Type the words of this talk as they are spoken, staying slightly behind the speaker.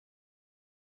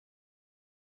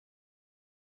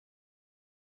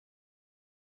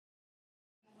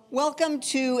Welcome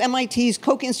to MIT's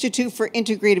Koch Institute for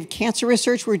Integrative Cancer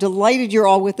Research. We're delighted you're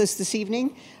all with us this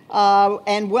evening.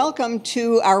 And welcome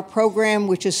to our program,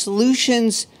 which is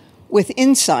Solutions with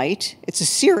Insight. It's a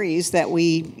series that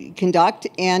we conduct.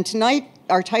 And tonight,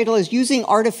 our title is Using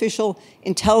Artificial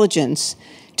Intelligence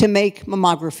to Make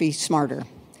Mammography Smarter.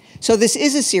 So this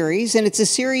is a series, and it's a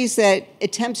series that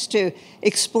attempts to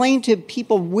explain to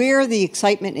people where the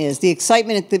excitement is, the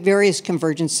excitement at the various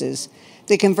convergences.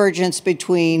 The convergence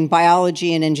between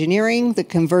biology and engineering, the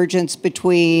convergence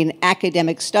between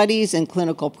academic studies and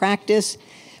clinical practice.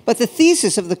 But the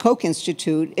thesis of the Koch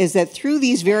Institute is that through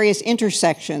these various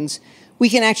intersections, we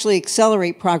can actually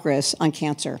accelerate progress on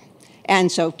cancer. And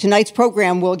so tonight's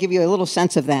program will give you a little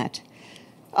sense of that.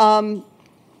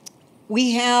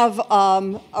 We have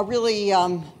a really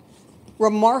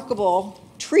remarkable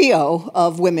trio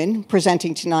of women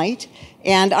presenting tonight,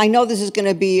 and I know this is going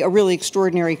to be a really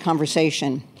extraordinary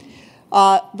conversation.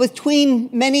 Between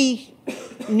many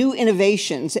new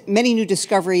innovations, many new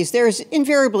discoveries, there's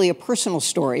invariably a personal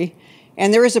story,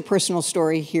 and there is a personal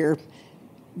story here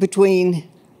between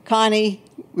Connie,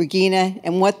 Regina,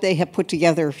 and what they have put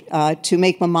together to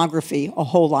make mammography a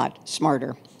whole lot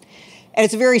smarter. And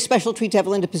it's a very special treat to have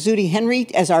Linda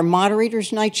Pizzuti as our moderator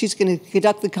tonight. She's going to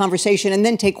conduct the conversation and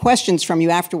then take questions from you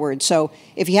afterwards. So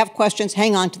if you have questions,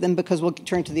 hang on to them because we'll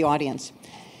turn to the audience.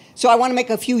 So I want to make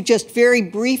a few just very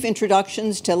brief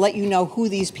introductions to let you know who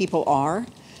these people are.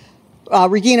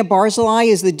 Regina Barzilay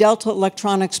is the Delta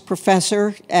Electronics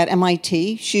professor at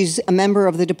MIT. She's a member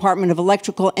of the Department of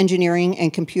Electrical Engineering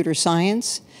and Computer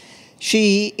Science.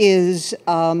 She is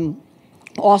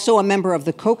also a member of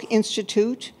the Koch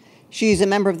Institute. She's a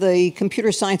member of the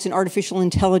Computer Science and Artificial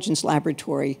Intelligence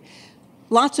Laboratory.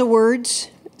 Lots of words.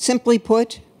 Simply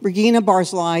put, Regina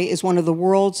Barzilay is one of the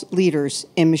world's leaders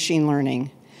in machine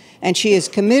learning. And she has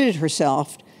committed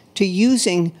herself to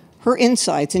using her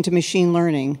insights into machine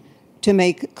learning to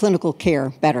make clinical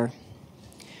care better.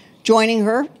 Joining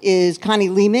her is Connie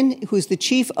Lehman, who's the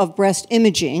Chief of Breast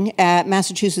Imaging at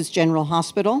Massachusetts General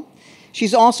Hospital.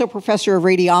 She's also professor of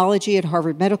radiology at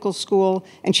Harvard Medical School,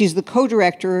 and she's the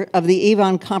co-director of the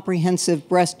Avon Comprehensive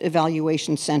Breast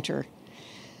Evaluation Center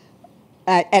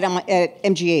at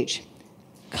MGH.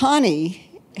 Connie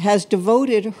has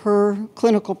devoted her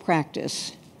clinical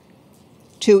practice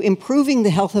to improving the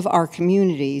health of our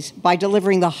communities by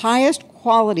delivering the highest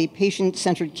quality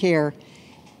patient-centered care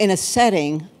in a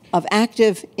setting of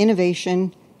active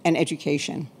innovation and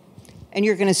education. And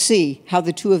you're going to see how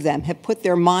the two of them have put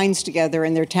their minds together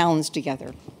and their talents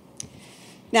together.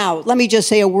 Now, let me just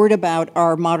say a word about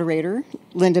our moderator,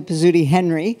 Linda Pizzuti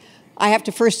Henry. I have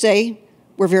to first say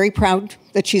we're very proud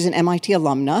that she's an MIT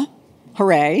alumna.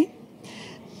 Hooray.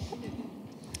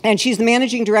 And she's the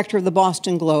managing director of the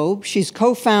Boston Globe. She's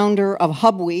co-founder of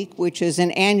Hub Week, which is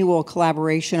an annual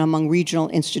collaboration among regional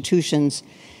institutions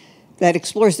that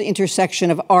explores the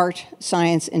intersection of art,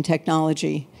 science, and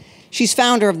technology. She's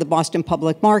founder of the Boston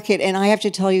Public Market, and I have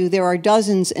to tell you, there are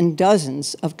dozens and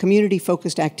dozens of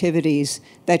community-focused activities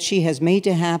that she has made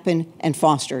to happen and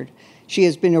fostered. She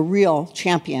has been a real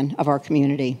champion of our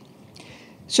community.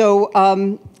 So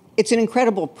it's an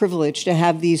incredible privilege to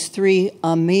have these three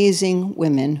amazing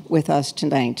women with us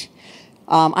tonight.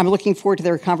 I'm looking forward to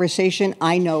their conversation.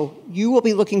 I know you're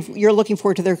looking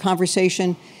forward to their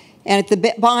conversation. And at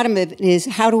the bottom of it is,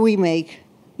 how do we make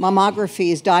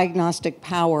mammography's diagnostic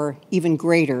power even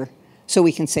greater so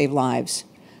we can save lives?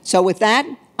 So with that,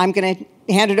 I'm going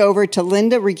to hand it over to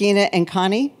Linda, Regina, and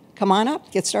Connie. Come on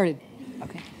up, get started.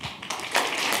 Okay.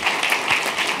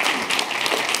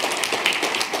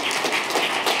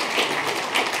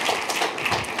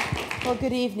 Well,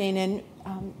 good evening, and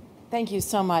thank you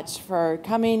so much for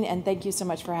coming, and thank you so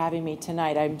much for having me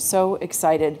tonight. I'm so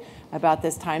excited about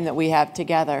this time that we have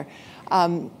together.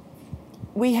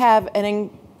 We have an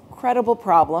incredible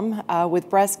problem with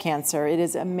breast cancer. It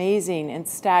is amazing and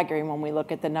staggering when we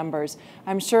look at the numbers.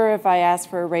 I'm sure if I ask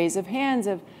for a raise of hands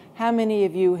of how many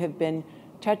of you have been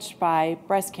touched by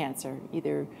breast cancer,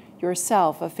 either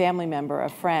yourself, a family member, a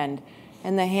friend,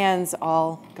 and the hands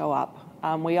all go up.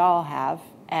 We all have.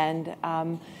 And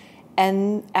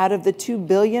out of the 2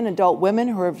 billion adult women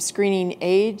who are of screening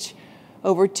age,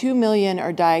 over 2 million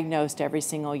are diagnosed every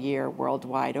single year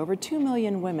worldwide. Over 2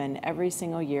 million women every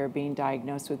single year being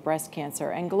diagnosed with breast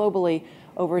cancer, and globally,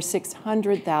 over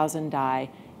 600,000 die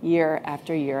year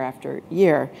after year after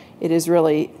year. It is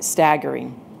really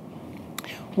staggering.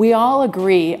 We all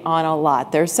agree on a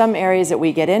lot. There's some areas that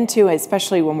we get into,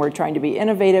 especially when we're trying to be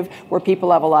innovative, where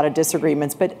people have a lot of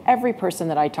disagreements, but every person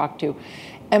that I talk to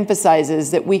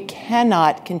emphasizes that we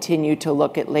cannot continue to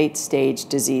look at late-stage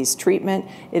disease treatment.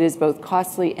 It is both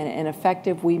costly and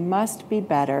ineffective. We must be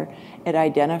better at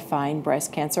identifying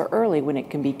breast cancer early when it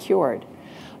can be cured.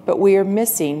 But we are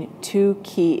missing two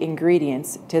key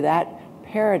ingredients to that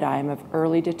paradigm of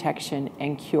early detection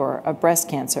and cure of breast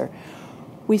cancer.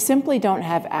 We simply don't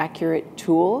have accurate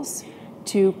tools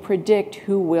to predict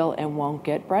who will and won't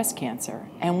get breast cancer.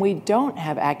 And we don't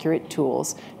have accurate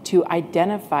tools to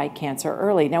identify cancer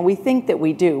early. Now, we think that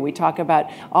we do. We talk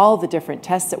about all the different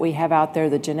tests that we have out there,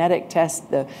 the genetic tests,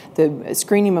 the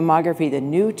screening mammography, the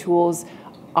new tools,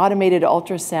 automated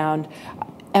ultrasound,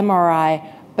 MRI.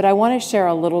 But I want to share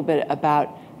a little bit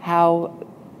about how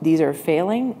these are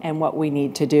failing and what we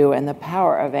need to do and the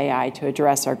power of AI to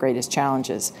address our greatest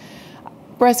challenges.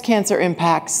 Breast cancer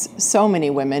impacts so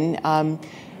many women, and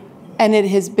it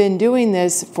has been doing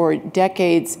this for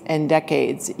decades and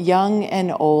decades, young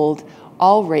and old,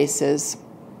 all races,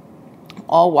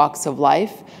 all walks of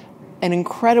life, an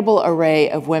incredible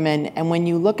array of women, and when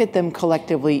you look at them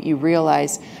collectively, you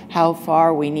realize how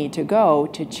far we need to go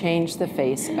to change the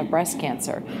face of breast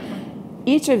cancer.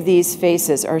 Each of these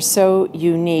faces are so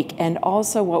unique, and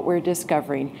also what we're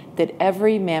discovering, that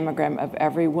every mammogram of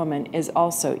every woman is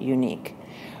also unique.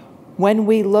 When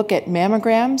we look at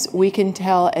mammograms, we can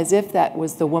tell as if that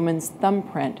was the woman's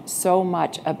thumbprint so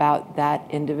much about that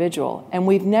individual. And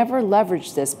we've never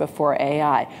leveraged this before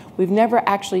AI. We've never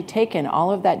actually taken all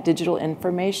of that digital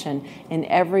information in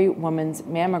every woman's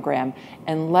mammogram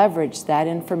and leveraged that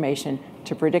information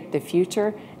to predict the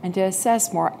future and to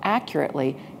assess more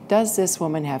accurately, does this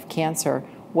woman have cancer?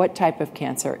 What type of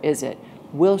cancer is it?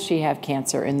 Will she have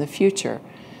cancer in the future?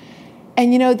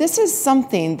 And you know, this is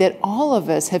something that all of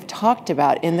us have talked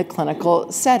about in the clinical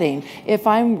setting. If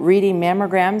I'm reading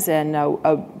mammograms and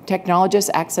a technologist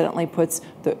accidentally puts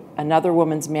another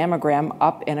woman's mammogram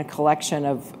up in a collection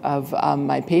of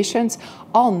my patients,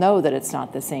 I'll know that it's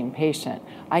not the same patient.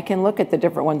 I can look at the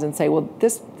different ones and say, well,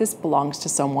 this belongs to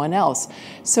someone else.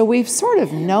 So we've sort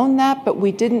of known that, but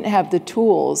we didn't have the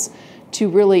tools to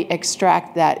really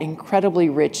extract that incredibly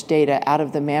rich data out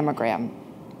of the mammogram.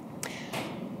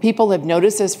 People have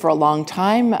noticed this for a long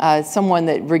time. Someone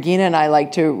that Regina and I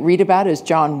like to read about is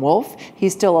John Wolfe.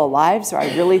 He's still alive, so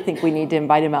I really think we need to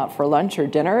invite him out for lunch or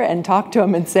dinner and talk to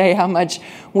him and say how much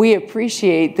we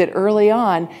appreciate that early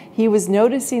on he was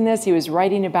noticing this, he was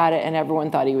writing about it, and everyone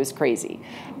thought he was crazy.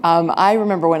 I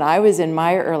remember when I was in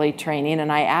my early training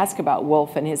and I asked about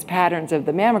Wolfe and his patterns of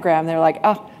the mammogram, they're like,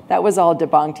 oh, that was all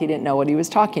debunked. He didn't know what he was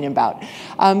talking about.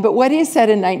 But what he said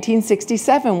in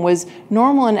 1967 was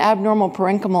normal and abnormal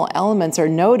parenchymal elements are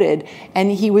noted,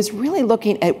 and he was really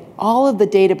looking at all of the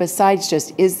data besides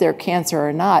just is there cancer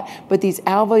or not, but these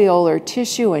alveolar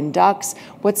tissue and ducts,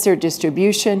 what's their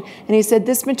distribution? And he said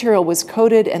this material was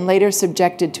coded and later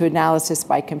subjected to analysis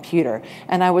by computer.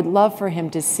 And I would love for him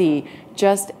to see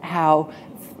just how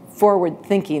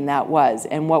forward-thinking that was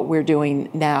and what we're doing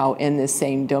now in this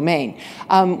same domain.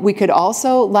 We could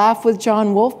also laugh with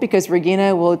John Wolfe because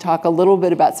Regina will talk a little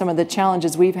bit about some of the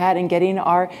challenges we've had in getting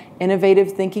our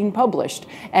innovative thinking published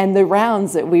and the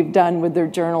rounds that we've done with the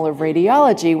Journal of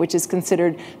Radiology, which is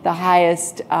considered the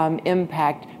highest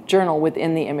impact journal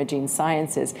within the imaging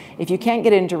sciences. If you can't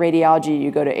get into radiology,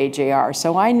 you go to AJR.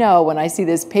 So I know when I see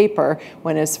this paper,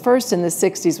 when it's first in the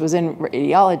 60s was in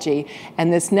radiology,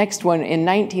 and this next one in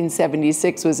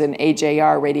 1976 was in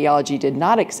AJR, radiology did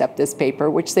not accept this paper,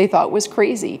 which they thought was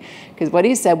crazy. Because what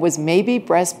he said was maybe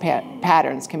breast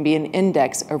patterns can be an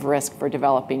index of risk for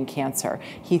developing cancer.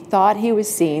 He thought he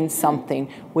was seeing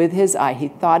something with his eye. He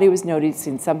thought he was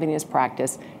noticing something in his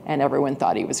practice, and everyone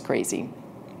thought he was crazy.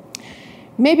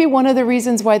 Maybe one of the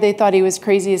reasons why they thought he was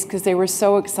crazy is because they were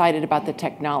so excited about the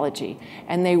technology.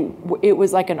 And it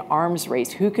was like an arms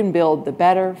race. Who can build the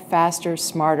better, faster,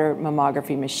 smarter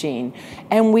mammography machine?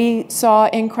 And we saw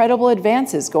incredible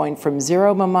advances going from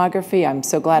zero mammography. I'm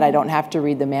so glad I don't have to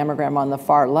read the mammogram on the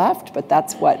far left, but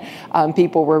that's what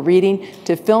people were reading,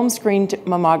 to film screened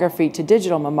mammography, to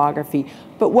digital mammography.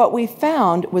 But what we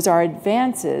found was our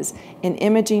advances in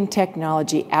imaging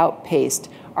technology outpaced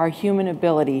our human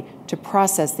ability to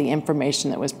process the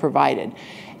information that was provided.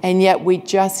 And yet we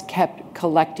just kept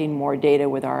collecting more data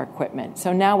with our equipment.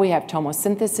 So now we have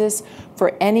tomosynthesis.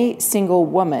 For any single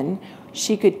woman,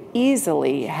 she could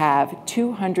easily have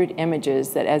 200 images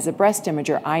that as a breast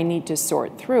imager I need to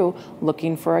sort through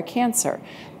looking for a cancer.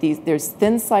 There's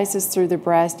thin slices through the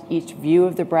breast. Each view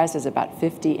of the breast is about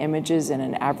 50 images in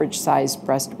an average sized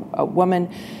breast woman.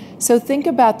 So think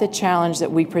about the challenge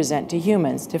that we present to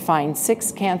humans to find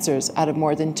 6 cancers out of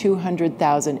more than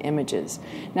 200,000 images.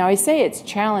 Now I say it's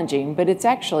challenging, but it's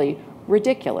actually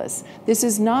ridiculous. This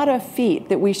is not a feat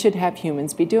that we should have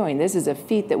humans be doing. This is a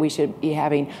feat that we should be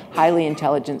having highly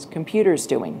intelligent computers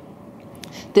doing.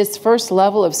 This first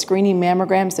level of screening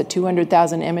mammograms, the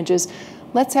 200,000 images,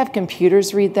 let's have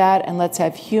computers read that, and let's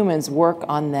have humans work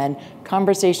on then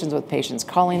conversations with patients,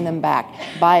 calling them back,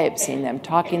 biopsying them,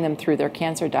 talking them through their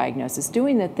cancer diagnosis,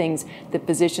 doing the things that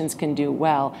physicians can do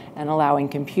well, and allowing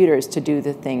computers to do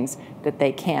the things that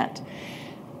they can't.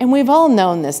 And we've all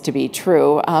known this to be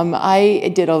true.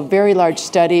 I did a very large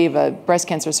study of a breast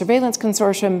cancer surveillance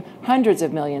consortium, hundreds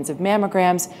of millions of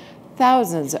mammograms,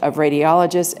 thousands of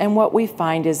radiologists, and what we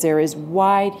find is there is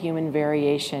wide human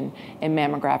variation in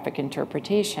mammographic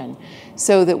interpretation,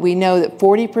 so that we know that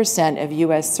 40% of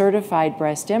US certified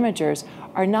breast imagers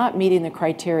are not meeting the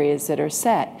criteria that are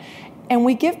set. And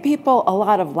we give people a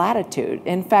lot of latitude.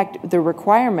 In fact, the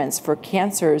requirements for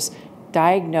cancers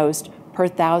diagnosed per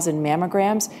 1,000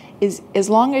 mammograms is as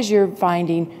long as you're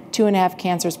finding 2.5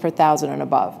 cancers per 1,000 and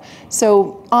above.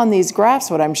 So on these graphs,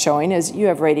 what I'm showing is you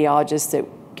have radiologists that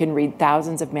can read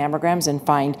thousands of mammograms and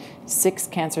find 6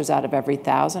 cancers out of every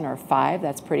 1,000 or 5.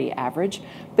 That's pretty average.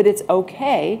 But it's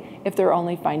okay if they're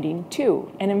only finding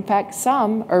 2. And in fact,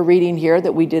 some are reading here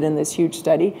that we did in this huge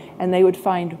study, and they would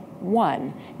find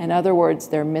 1. In other words,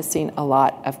 they're missing a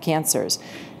lot of cancers.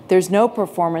 There's no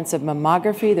performance of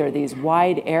mammography. There are these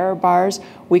wide error bars.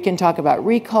 We can talk about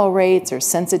recall rates or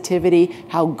sensitivity.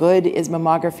 How good is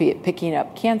mammography at picking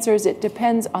up cancers? It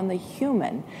depends on the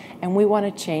human, and we want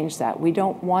to change that. We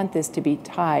don't want this to be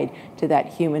tied to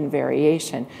that human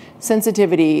variation.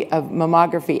 Sensitivity of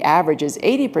mammography average is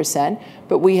 80%,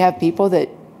 but we have people that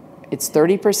it's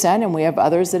 30%, and we have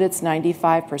others that it's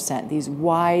 95%. These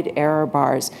wide error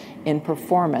bars in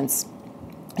performance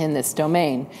in this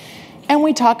domain. And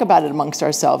we talk about it amongst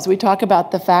ourselves. We talk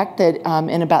about the fact that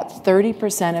in about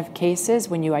 30% of cases,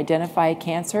 when you identify a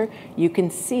cancer, you can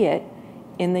see it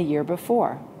in the year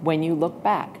before, when you look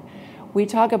back. We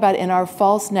talk about in our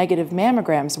false negative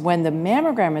mammograms, when the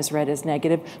mammogram is read as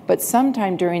negative, but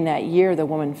sometime during that year, the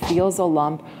woman feels a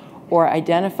lump or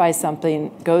identifies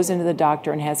something, goes into the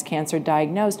doctor and has cancer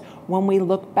diagnosed. When we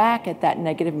look back at that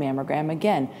negative mammogram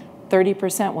again,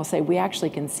 30% will say, we actually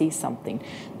can see something.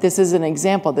 This is an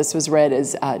example. This was read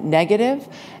as negative,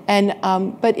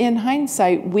 but in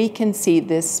hindsight, we can see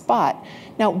this spot.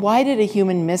 Now, why did a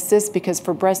human miss this? Because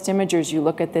for breast imagers, you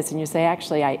look at this and you say,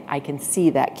 actually, I can see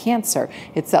that cancer.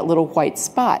 It's that little white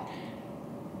spot.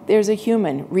 There's a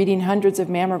human reading hundreds of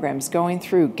mammograms, going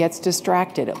through, gets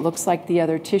distracted. It looks like the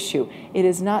other tissue. It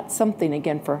is not something,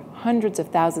 again, for hundreds of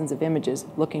thousands of images,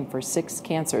 looking for 6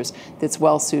 cancers that's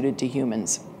well suited to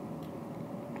humans.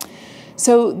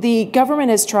 So the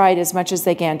government has tried as much as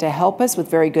they can to help us with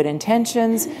very good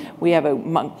intentions. We have a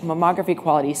Mammography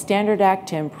Quality Standard Act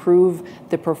to improve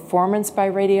the performance by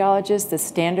radiologists. The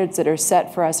standards that are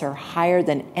set for us are higher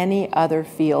than any other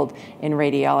field in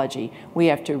radiology. We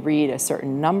have to read a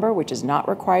certain number, which is not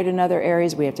required in other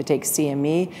areas. We have to take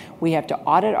CME. We have to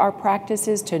audit our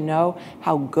practices to know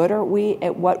how good are we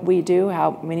at what we do,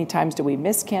 how many times do we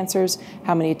miss cancers,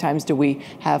 how many times do we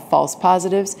have false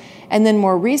positives. And then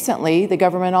more recently, the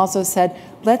government also said,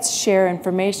 let's share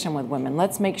information with women.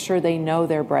 Let's make sure they know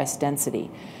their breast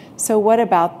density. So what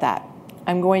about that?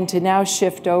 I'm going to now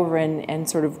shift over and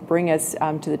sort of bring us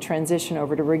to the transition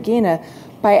over to Regina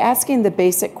by asking the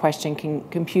basic question, can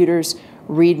computers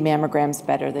read mammograms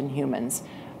better than humans?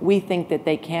 We think that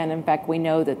they can. In fact, we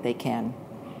know that they can.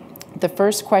 The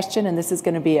first question, and this is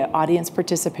going to be an audience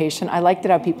participation. I liked it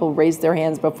how people raised their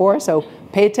hands before, so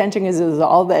pay attention because this is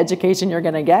all the education you're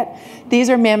going to get. These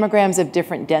are mammograms of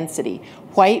different density.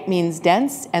 White means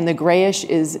dense, and the grayish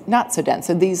is not so dense.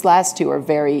 So these last two are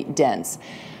very dense.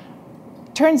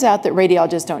 Turns out that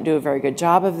radiologists don't do a very good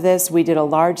job of this. We did a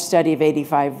large study of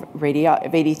 83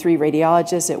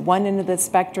 radiologists. At one end of the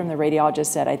spectrum, the radiologist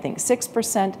said, I think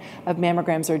 6% of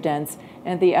mammograms are dense,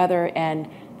 and at the other end,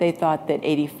 they thought that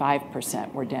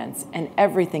 85% were dense, and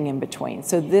everything in between.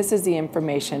 So this is the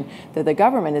information that the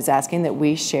government is asking that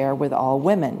we share with all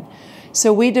women.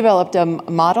 So we developed a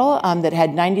model that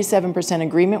had 97%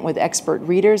 agreement with expert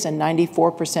readers and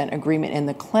 94% agreement in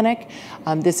the clinic.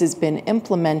 This has been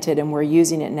implemented, and we're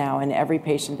using it now, and every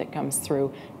patient that comes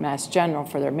through Mass General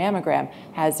for their mammogram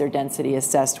has their density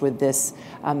assessed with this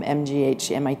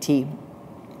MGH MIT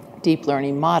deep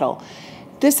learning model.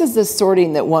 This is the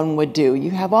sorting that one would do.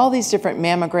 You have all these different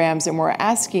mammograms, and we're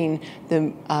asking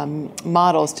the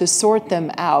models to sort them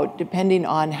out depending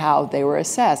on how they were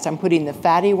assessed. I'm putting the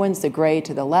fatty ones, the gray,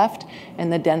 to the left,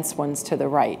 and the dense ones to the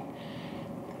right.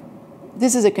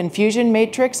 This is a confusion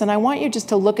matrix, and I want you just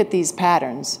to look at these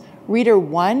patterns. Reader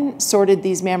 1 sorted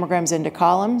these mammograms into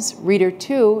columns. Reader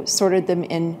 2 sorted them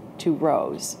into to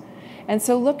rows. And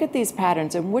so look at these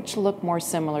patterns and which look more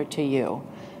similar to you,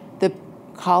 the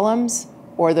columns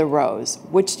or the rows.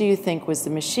 Which do you think was the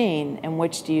machine and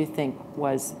which do you think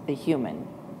was the human?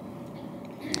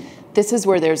 This is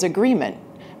where there's agreement.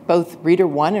 Both reader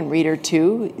 1 and reader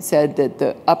 2 said that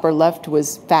the upper left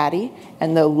was fatty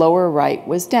and the lower right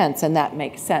was dense, and that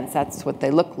makes sense. That's what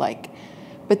they look like.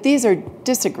 But these are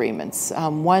disagreements.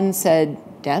 One said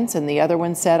dense and the other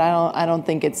one said, I don't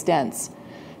think it's dense.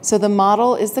 So the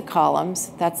model is the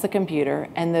columns, that's the computer,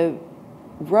 and the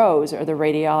rows are the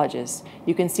radiologists.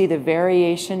 You can see the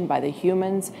variation by the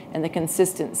humans and the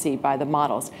consistency by the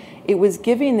models. It was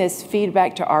giving this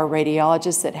feedback to our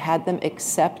radiologists that had them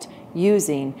accept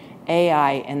using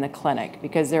AI in the clinic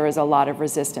because there is a lot of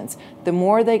resistance. The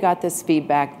more they got this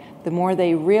feedback, the more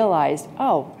they realized,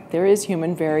 oh, there is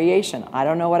human variation. I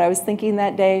don't know what I was thinking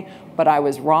that day, but I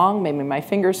was wrong. Maybe my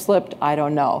finger slipped. I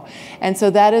don't know. And so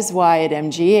that is why at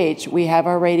MGH we have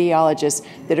our radiologists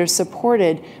that are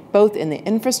supported both in the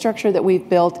infrastructure that we've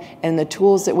built and the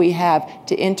tools that we have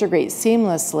to integrate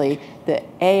seamlessly the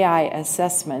AI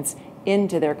assessments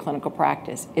into their clinical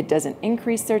practice. It doesn't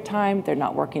increase their time. They're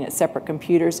not working at separate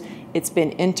computers. It's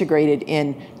been integrated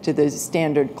into the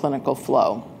standard clinical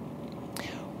flow.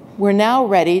 We're now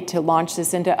ready to launch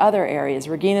this into other areas.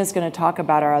 Regina is going to talk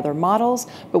about our other models,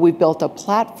 but we've built a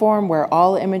platform where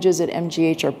all images at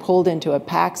MGH are pulled into a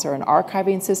PACS or an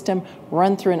archiving system,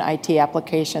 run through an IT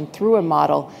application, through a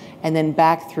model, and then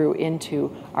back through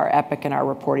into our Epic and our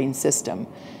reporting system.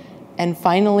 And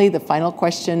finally, the final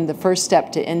question, the first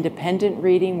step to independent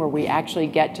reading, where we actually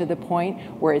get to the point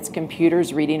where it's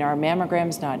computers reading our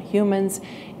mammograms, not humans,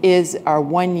 is our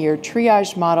one-year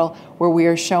triage model, where we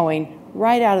are showing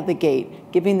right out of the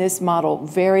gate, giving this model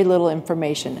very little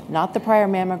information, not the prior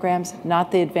mammograms,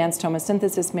 not the advanced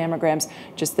tomosynthesis mammograms,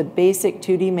 just the basic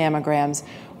 2D mammograms.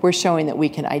 We're showing that we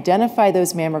can identify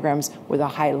those mammograms with a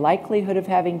high likelihood of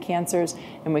having cancers,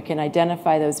 and we can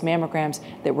identify those mammograms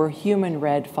that were human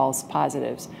red false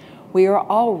positives. We are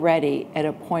already at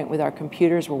a point with our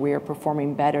computers where we are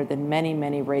performing better than many,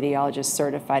 many radiologists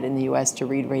certified in the US to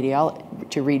read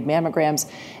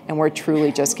mammograms, and we're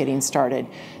truly just getting started.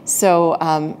 So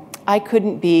I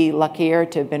couldn't be luckier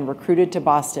to have been recruited to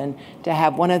Boston, to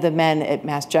have one of the men at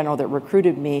Mass General that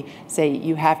recruited me say,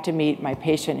 you have to meet my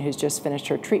patient who's just finished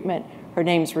her treatment. Her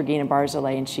name's Regina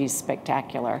Barzilay, and she's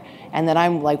spectacular. And then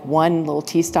I'm like one little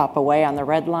T-stop away on the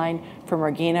red line from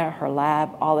Regina. Her lab,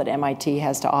 all that MIT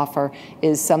has to offer,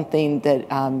 is something that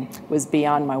was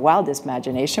beyond my wildest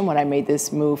imagination when I made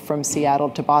this move from Seattle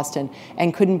to Boston,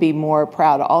 and couldn't be more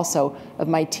proud also of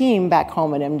my team back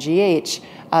home at MGH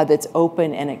that's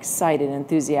open and excited and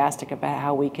enthusiastic about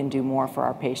how we can do more for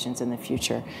our patients in the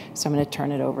future. So I'm going to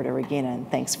turn it over to Regina, and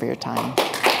thanks for your time.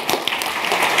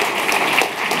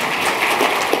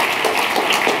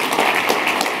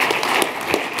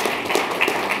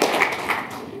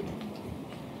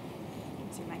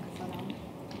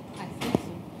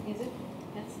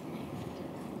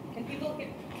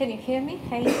 Can you hear me?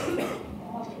 Hey.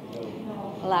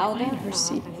 Louder?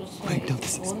 Wait, no,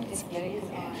 this is...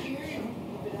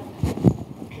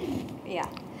 Yeah.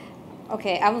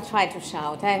 Okay, I will try to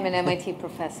shout. I'm an MIT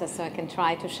professor, so I can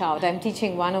try to shout. I'm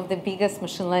teaching one of the biggest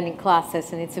machine learning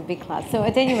classes, and it's a big class. So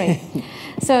at any rate,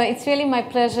 so it's really my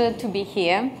pleasure to be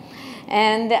here.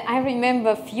 And I remember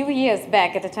a few years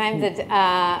back, at the time that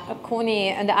Connie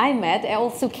and I met, I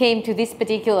also came to this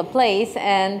particular place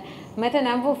and met a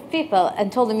number of people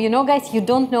and told them, you know, guys, you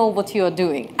don't know what you're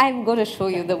doing. I'm going to show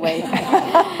you the way.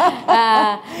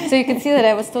 So you can see that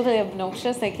I was totally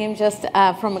obnoxious. I came just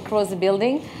from across the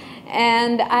building.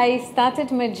 And I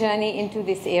started my journey into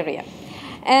this area.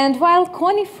 And while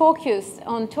Connie focused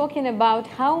on talking about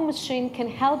how machine can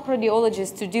help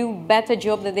radiologists to do a better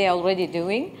job than they're already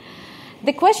doing,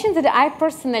 the question that I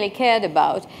personally cared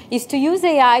about is to use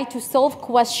AI to solve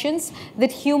questions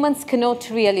that humans cannot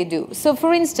really do. So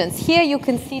for instance, here you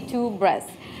can see two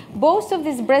breasts. Both of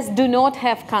these breasts do not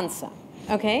have cancer,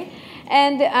 okay?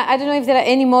 And I don't know if there are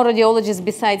any more radiologists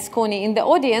besides Connie in the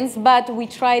audience, but we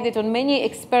tried it on many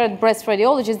expert breast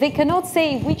radiologists. They cannot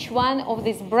say which one of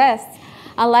these breasts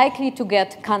are likely to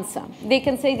get cancer. They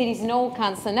can say there is no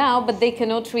cancer now, but they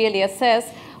cannot really assess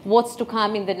what's to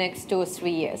come in the next 2 or 3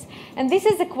 years. And this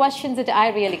is a question that I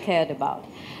really cared about.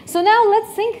 So now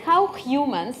let's think how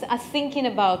humans are thinking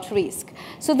about risk.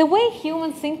 So the way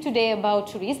humans think today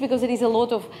about risk, because there is a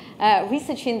lot of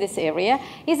research in this area,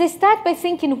 is they start by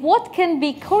thinking what can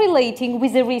be correlating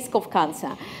with the risk of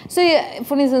cancer. So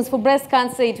for instance, for breast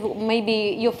cancer, it may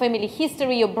be your family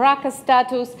history, your BRCA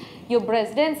status, your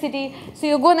breast density. So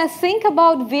you're going to think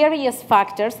about various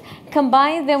factors,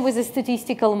 combine them with a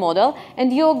statistical model,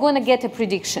 and you're going to get a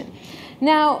prediction.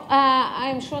 Now,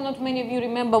 I'm sure not many of you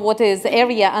remember what is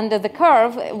area under the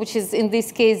curve, which is in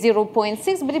this case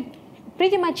 0.6, but it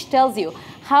pretty much tells you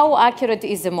how accurate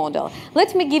is the model.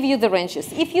 Let me give you the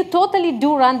ranges. If you totally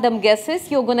do random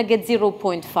guesses, you're going to get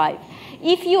 0.5.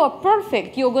 If you are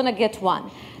perfect, you're going to get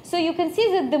 1. So you can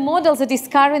see that the models that is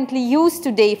currently used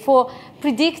today for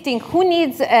predicting who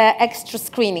needs extra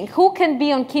screening, who can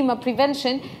be on chemo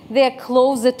prevention, they're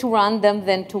closer to random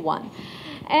than to 1.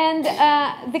 And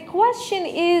the question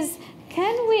is,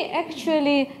 can we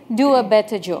actually do a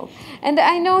better job? And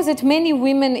I know that many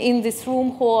women in this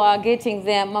room who are getting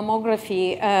their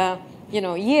mammography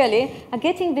yearly are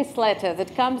getting this letter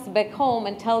that comes back home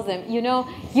and tells them,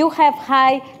 you have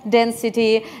high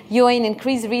density, you're in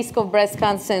increased risk of breast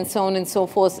cancer, and so on and so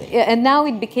forth. And now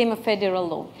it became a federal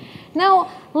law. Now,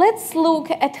 let's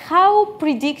look at how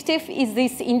predictive is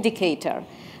this indicator.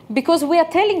 Because we are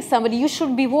telling somebody you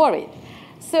should be worried.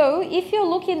 So if you're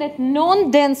looking at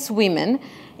non-dense women,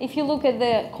 if you look at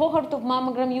the cohort of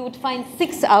mammogram, you would find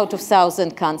 6 out of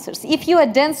 1,000 cancers. If you're a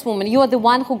dense woman, you are the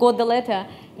one who got the letter,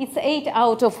 it's 8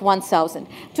 out of 1,000.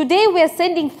 Today, we are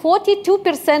sending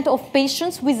 42% of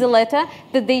patients with a letter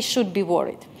that they should be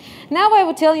worried. Now I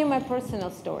will tell you my personal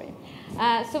story.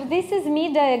 So this is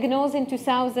me diagnosed in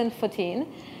 2014,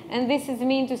 and this is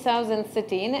me in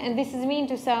 2013, and this is me in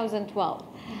 2012.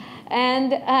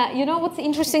 And you know what's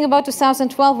interesting about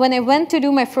 2012? When I went to do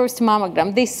my first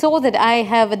mammogram, they saw that I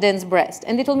have a dense breast.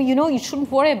 And they told me, you shouldn't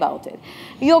worry about it.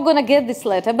 You're going to get this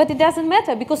letter. But it doesn't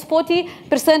matter, because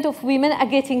 40% of women are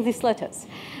getting these letters.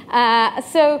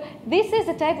 So this is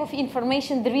the type of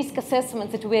information, the risk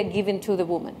assessment that we are giving to the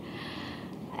woman.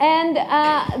 And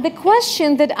the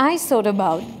question that I thought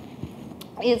about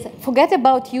is, forget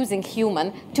about using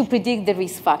human to predict the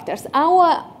risk factors.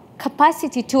 Our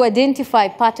capacity to identify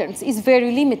patterns is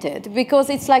very limited,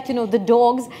 because it's like, the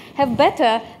dogs have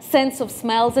better sense of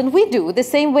smells than we do. The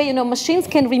same way, machines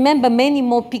can remember many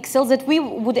more pixels that we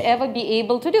would ever be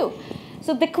able to do.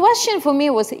 So the question for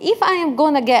me was, if I am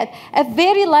going to get a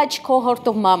very large cohort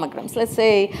of mammograms, let's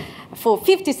say for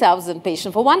 50,000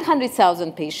 patients, for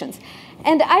 100,000 patients,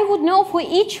 and I would know for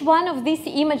each one of these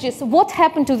images what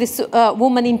happened to this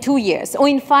woman in 2 years or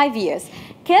in 5 years,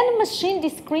 can machine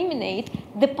discriminate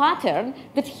the pattern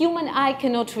that human eye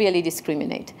cannot really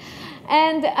discriminate?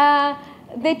 And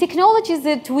the technologies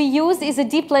that we use is a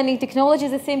deep learning technology,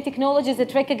 the same technology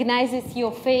that recognizes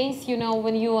your face,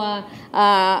 when you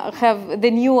have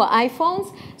the new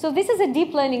iPhones. So this is a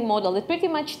deep learning model. It pretty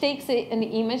much takes an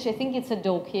image. I think it's a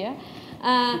dog here.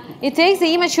 It takes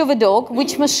the image of a dog,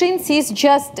 which machine sees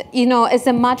just, as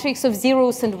a matrix of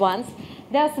zeros and ones.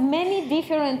 There's many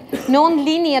different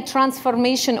non-linear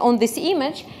transformation on this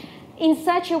image in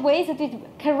such a way that it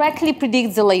correctly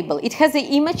predicts the label. It has the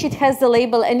image, it has the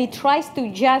label, and it tries to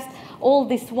adjust all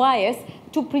these wires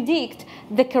to predict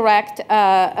the correct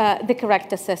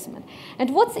assessment. And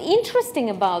what's interesting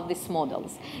about these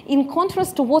models, in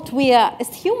contrast to what we are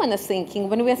as humans are thinking,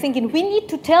 when we are thinking we need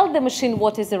to tell the machine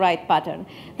what is the right pattern.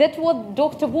 That's what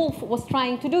Dr. Wolf was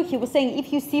trying to do. He was saying,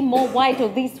 if you see more white or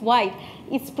this white,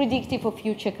 it's predictive of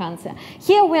future cancer.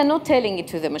 Here, we are not telling it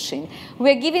to the machine.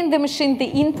 We are giving the machine the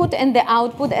input and the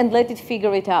output and let it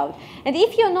figure it out. And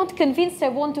if you're not convinced, I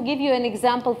want to give you an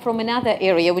example from another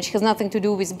area, which has nothing to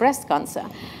do with breast cancer.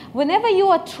 Whenever you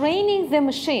are training the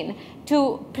machine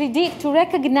to predict, to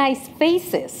recognize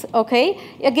faces, okay?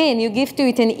 Again, you give to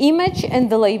it an image and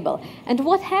the label. And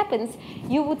what happens,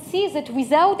 you would see that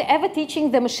without ever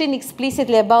teaching the machine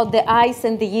explicitly about the eyes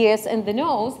and the ears and the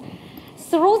nose,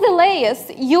 through the layers,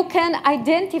 you can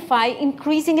identify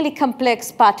increasingly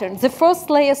complex patterns. The first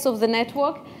layers of the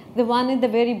network, the one in the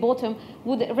very bottom,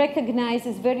 would recognize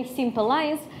these very simple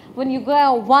lines. When you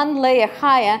go one layer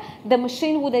higher, the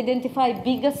machine would identify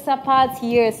bigger subparts,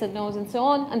 ears and nose and so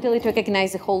on, until it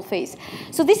recognizes the whole face.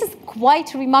 So this is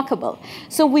quite remarkable.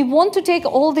 So we want to take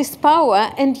all this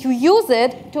power and you use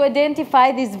it to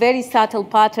identify these very subtle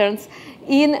patterns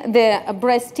in the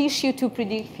breast tissue to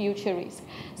predict future risk.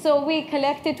 So we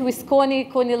collected with Connie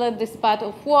led this part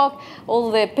of work, all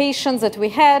the patients that we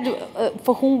had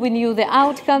for whom we knew the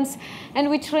outcomes. And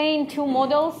we trained 2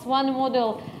 models. One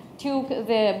model took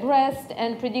the breast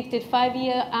and predicted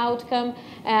 5-year outcome.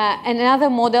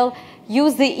 Another model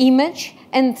used the image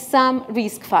and some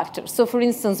risk factors. So for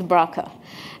instance, BRCA.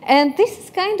 And this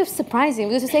is kind of surprising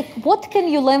because it's like, what can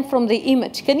you learn from the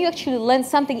image? Can you actually learn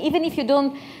something, even if you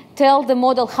don't tell the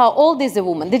model how old is the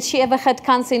woman? Did she ever had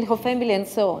cancer in her family and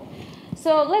so on?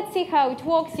 So let's see how it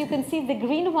works. You can see the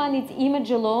green one is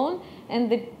image alone, and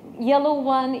the yellow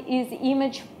one is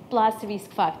image plus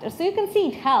risk factor. So you can see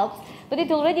it helps, but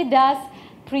it already does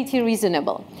pretty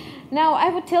reasonable. Now, I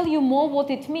would tell you more what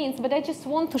it means, but I just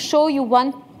want to show you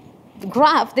one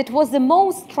graph that was the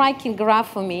most striking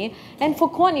graph for me and for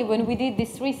Connie when we did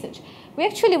this research. We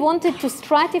actually wanted to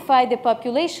stratify the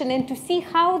population and to see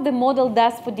how the model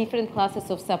does for different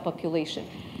classes of subpopulation.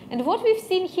 And what we've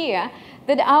seen here,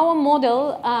 that our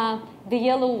model, the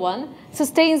yellow one,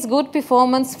 sustains good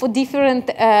performance for different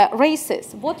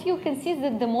races. What you can see is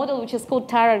that the model, which is called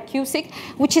Tarar-Cusick,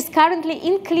 which is currently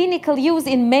in clinical use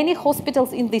in many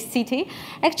hospitals in this city,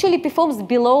 actually performs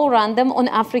below random on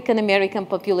African-American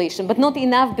population, but not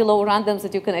enough below random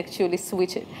that you can actually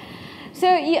switch it. So,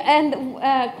 and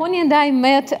Connie and I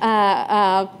met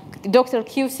Dr.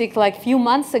 Cusick like a few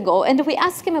months ago, and we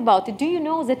asked him about it. Do you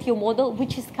know that your model,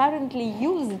 which is currently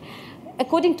used,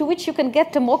 according to which you can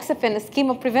get tamoxifen, a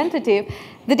schema preventative,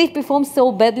 that it performs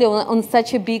so badly on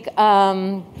such a big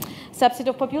subset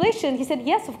of population? He said,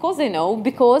 yes, of course I know,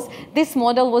 because this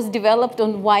model was developed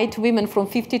on white women from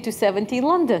 50 to 70 in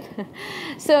London.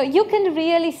 So you can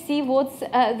really see what's,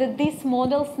 that these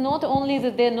models, not only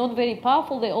that they're not very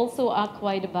powerful, they also are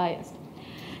quite biased.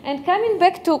 And coming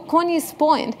back to Connie's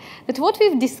point, that what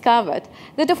we've discovered,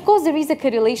 that of course there is a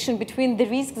correlation between the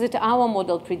risks that our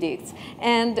model predicts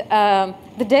and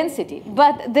the density,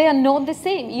 but they are not the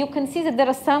same. You can see that there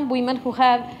are some women who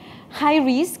have high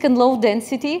risk and low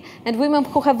density, and women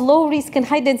who have low risk and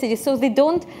high density, so they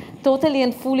don't totally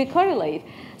and fully correlate.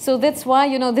 So that's why,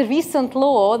 you know, the recent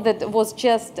law that was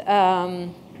just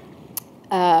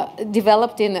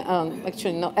developed in,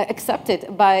 actually no,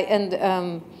 accepted by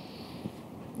and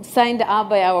signed up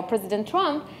by our President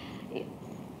Trump,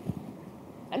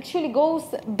 actually goes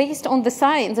based on the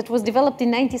science that was developed in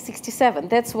 1967.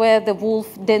 That's where the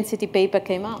Wolf density paper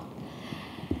came out.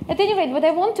 At any rate, but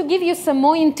I want to give you some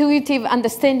more intuitive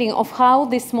understanding of how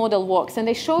this model works. And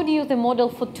I showed you the model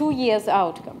for 2 years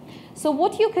outcome. So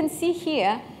what you can see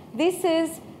here, this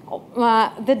is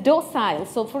the docile.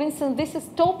 So for instance, this is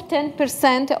top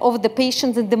 10% of the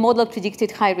patients in the model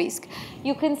predicted high risk.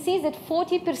 You can see that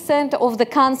 40% of the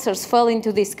cancers fell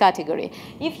into this category.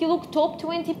 If you look top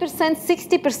 20%,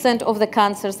 60% of the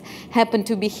cancers happen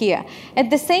to be here. At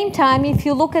the same time, if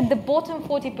you look at the bottom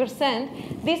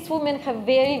 40%, these women have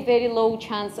very, very low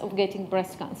chance of getting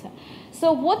breast cancer.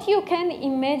 So what you can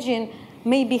imagine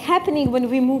may be happening when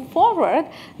we move forward,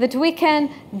 that we can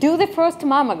do the first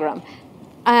mammogram,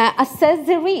 assess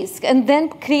the risk, and then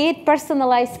create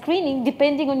personalized screening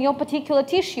depending on your particular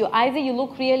tissue. Either you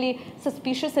look really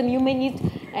suspicious and you may need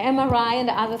MRI and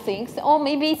other things, or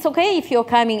maybe it's okay if you're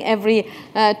coming every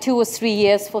 2 or 3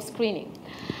 years for screening.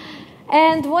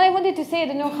 And what I wanted to say, I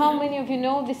don't know how many of you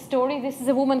know this story. This is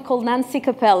a woman called Nancy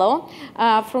Capello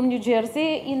from New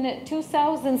Jersey. In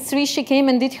 2003, she came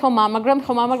and did her mammogram.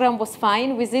 Her mammogram was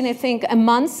fine. Within, I think, a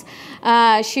month,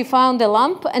 she found a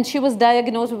lump, and she was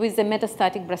diagnosed with a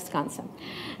metastatic breast cancer.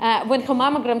 When her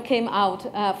mammogram came out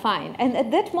fine. And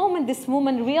at that moment, this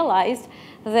woman realized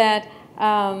that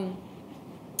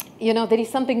you know, there is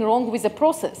something wrong with the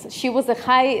process. She was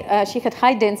she had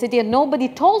high density, and nobody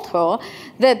told her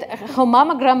that her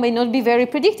mammogram may not be very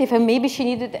predictive, and maybe she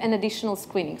needed an additional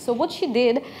screening. So what she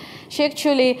did, she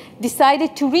actually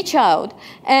decided to reach out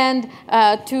and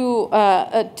to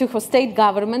her state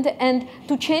government and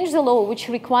to change the law, which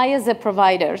requires the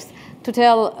providers to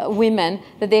tell women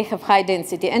that they have high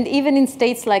density. And even in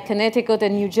states like Connecticut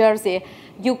and New Jersey,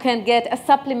 you can get a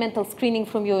supplemental screening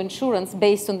from your insurance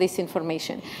based on this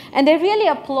information. And I really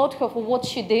applaud her for what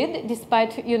she did,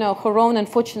 despite, you know, her own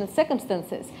unfortunate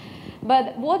circumstances.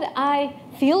 But what I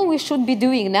feel we should be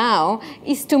doing now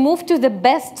is to move to the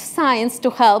best science to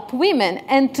help women.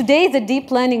 And today, the deep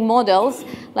learning models,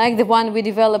 like the one we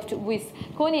developed with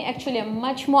Connie, actually are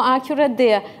much more accurate.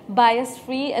 They are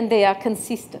bias-free, and they are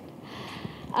consistent.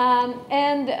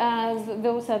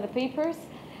 Those are the papers.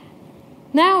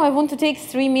 Now I want to take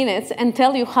 3 minutes and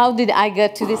tell you how did I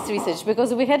get to this research,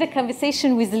 because we had a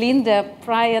conversation with Linda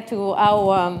prior to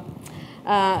our,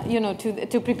 you know,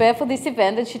 to prepare for this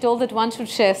event, and she told that one should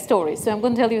share stories. So I'm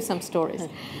going to tell you some stories.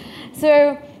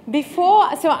 So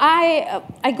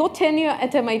I got tenure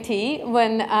at MIT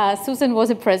when Susan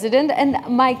was a president, and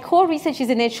my core research is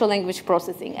in natural language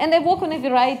processing. And I work on a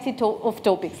variety of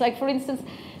topics. Like, for instance,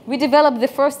 we developed the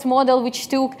first model which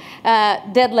took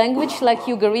dead language like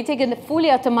Ugaritic and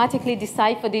fully automatically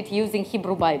deciphered it using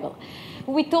Hebrew Bible.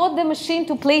 We taught the machine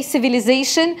to play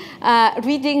Civilization,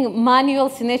 reading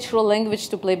manuals in natural language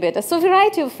to play better. So a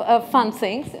variety of fun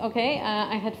things, okay?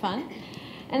 I had fun.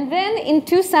 And then in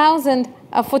 2000,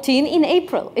 14 in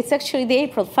April. It's actually the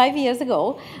April, 5 years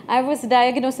ago. I was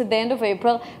diagnosed at the end of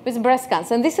April with breast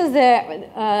cancer. And this is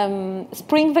the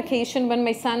spring vacation when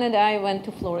my son and I went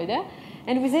to Florida.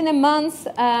 And within a month,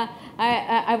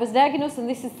 I was diagnosed, and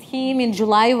this is him in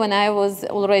July when I was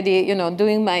already,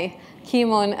 doing my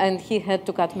chemo, and he had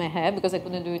to cut my hair because I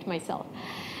couldn't do it myself.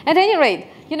 At any rate,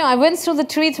 I went through the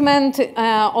treatment,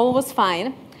 all was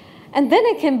fine. And then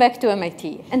I came back to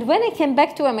MIT. And when I came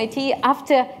back to MIT,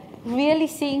 after really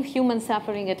seeing human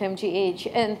suffering at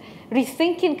MGH and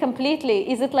rethinking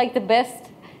completely, is it like the best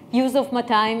use of my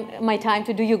time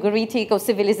to do Ugaritic or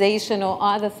civilization or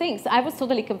other things? I was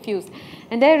totally confused.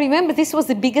 And I remember this was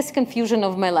the biggest confusion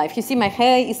of my life. You see, my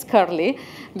hair is curly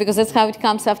because that's how it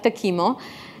comes after chemo.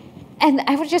 And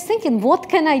I was just thinking, what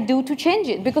can I do to change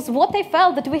it? Because what I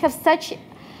felt that we have such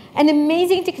an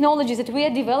amazing technologies that we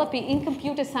are developing in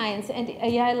computer science and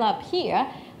AI lab here,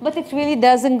 but it really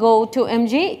doesn't go to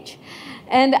MGH.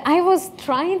 And I was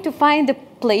trying to find a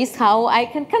place how I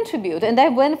can contribute. And I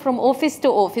went from office to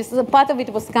office. So part of it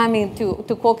was coming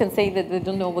to Cork and saying that they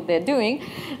don't know what they're doing.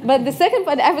 But the second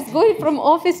part, I was going from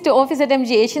office to office at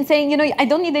MGH and saying, I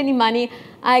don't need any money.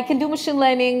 I can do machine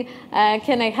learning.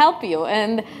 Can I help you?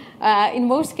 And in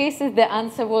most cases, the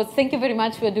answer was, thank you very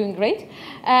much, we're doing great.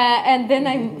 And then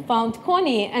I found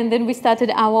Connie, and then we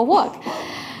started our work.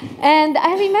 And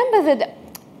I remember that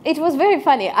it was very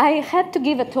funny. I had to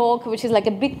give a talk, which is like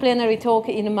a big plenary talk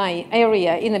in my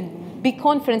area, in a big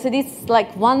conference. And it's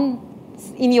like once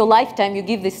in your lifetime you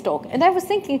give this talk. And I was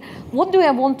thinking, what do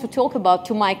I want to talk about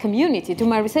to my community, to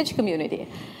my research community?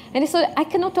 And so I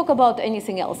cannot talk about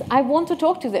anything else. I want to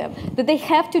talk to them, that they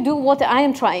have to do what I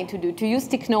am trying to do, to use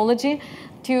technology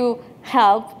to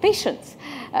help patients.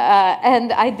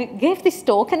 And I gave this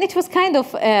talk, and it was kind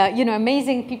of,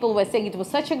 amazing. People were saying it was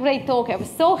such a great talk. I was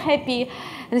so happy.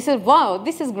 And I said, wow,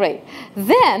 this is great.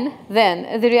 Then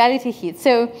the reality hit.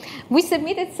 So we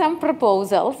submitted some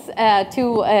proposals to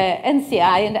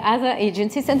NCI and other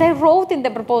agencies, and I wrote in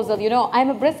the proposal, I'm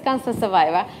a breast cancer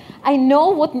survivor. I know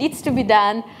what needs to be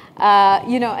done,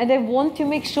 and I want to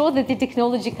make sure that the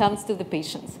technology comes to the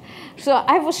patients. So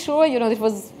I was sure,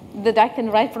 that I can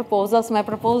write proposals. My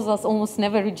proposals almost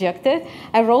never rejected.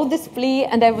 I wrote this plea,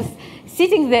 and I was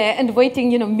sitting there and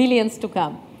waiting, millions to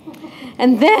come.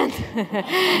 And then,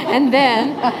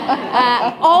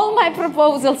 all my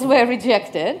proposals were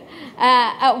rejected.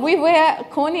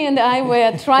 Connie and I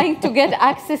were trying to get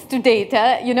access to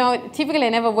data. Typically I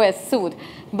never were sued,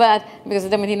 but because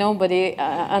at MIT nobody,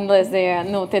 unless they are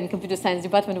not in computer science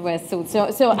department, were sued.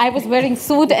 So I was wearing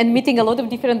suit and meeting a lot of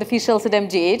different officials at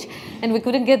MGH, and we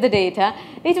couldn't get the data.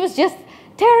 It was just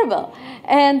terrible.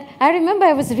 And I remember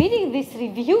I was reading these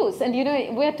reviews, and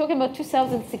we're talking about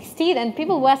 2016, and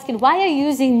people were asking, why are you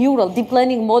using neural deep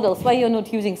learning models? Why you're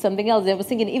not using something else? I was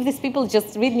thinking, if these people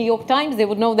just read New York Times, they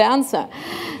would know the answer.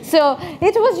 So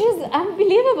it was just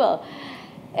unbelievable.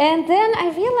 And then I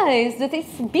realized that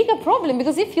it's a bigger problem,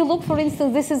 because if you look, for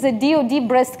instance, this is a DoD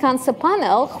breast cancer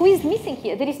panel. Who is missing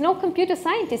here? There is no computer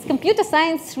scientist. Computer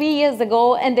science 3 years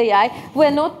ago and AI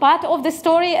were not part of the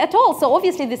story at all. So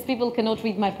obviously these people cannot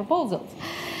read my proposals.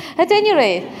 At any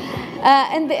rate,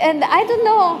 and I don't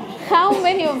know how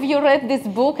many of you read this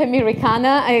book,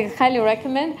 Americana. I highly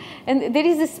recommend. And there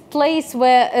is this place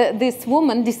where this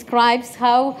woman describes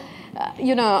how,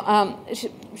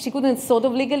 she couldn't sort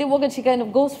of legally work, and she kind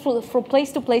of goes from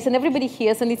place to place, and everybody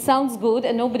hears, and it sounds good,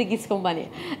 and nobody gives her money.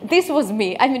 This was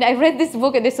me. I mean, I read this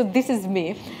book, and I said, this is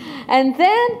me. And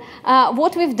then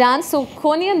what we've done, so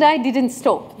Connie and I didn't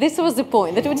stop. This was the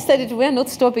point, that we decided we're not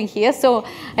stopping here. So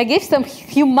I gave some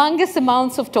humongous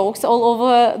amounts of talks all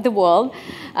over the world.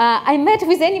 I met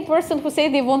with any person who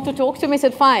said they want to talk to me. I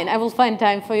said, fine, I will find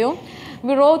time for you.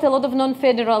 We wrote a lot of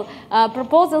non-federal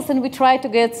proposals, and we tried to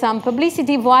get some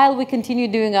publicity while we continue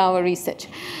doing our research.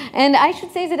 And I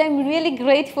should say that I'm really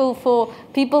grateful for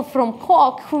people from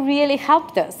Cork who really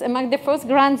helped us. Among the first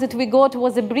grants that we got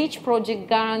was a bridge project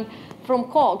grant from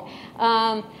Cork.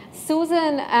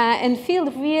 Susan and Phil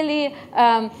really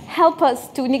help us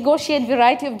to negotiate a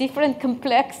variety of different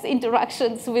complex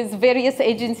interactions with various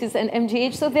agencies and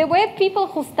MGH. So there were people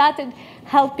who started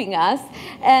helping us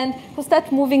and who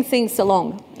started moving things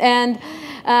along. And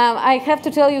I have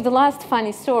to tell you the last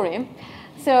funny story.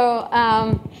 So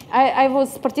I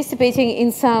was participating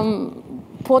in some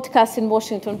podcasts in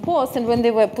Washington Post, and when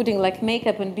they were putting like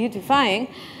makeup and beautifying,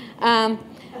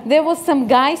 there was some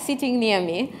guy sitting near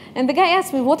me, and the guy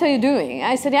asked me, what are you doing?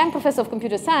 I said, I'm professor of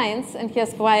computer science, and he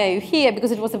asked, why are you here?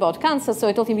 Because it was about cancer, so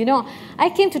I told him, you know, I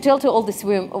came to tell to all these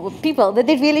people that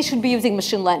they really should be using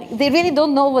machine learning. They really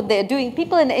don't know what they're doing.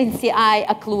 People in NCI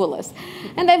are clueless.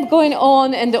 And I'm going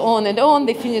on and on and on.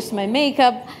 They finished my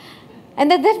makeup.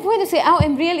 And at that point, I say, oh,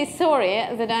 I'm really sorry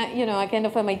that I kind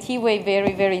of MIT way,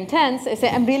 very, very intense. I say,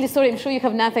 I'm really sorry. I'm sure you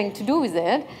have nothing to do with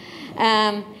it.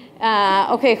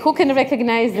 Okay, who can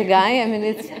recognize the guy? I mean,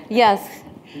 it's, yes.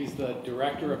 He's the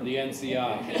director of the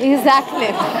NCI.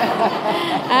 Exactly.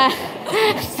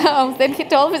 So then he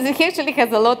told me that he actually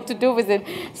has a lot to do with it.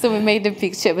 So we made a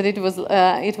picture, but it was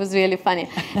really funny.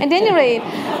 At any rate,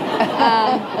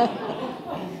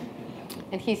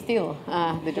 and he's still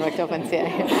the director of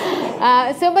NCI.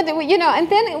 But and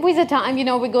then with the time,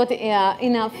 we got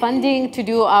enough funding to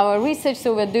do our research,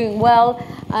 so we're doing well.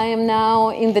 I am now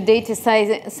in the Data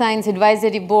Science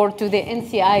Advisory Board to the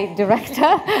NCI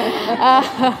director.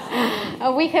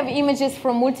 We have images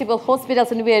from multiple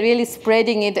hospitals, and we are really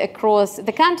spreading it across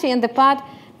the country. And the part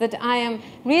that I am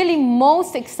really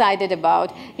most excited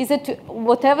about is that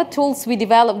whatever tools we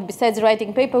developed besides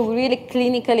writing paper, we really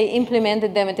clinically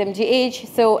implemented them at MGH.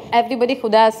 So everybody who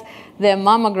does their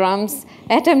mammograms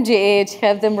at MGH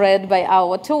have them read by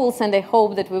our tools, and I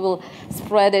hope that we will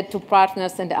spread it to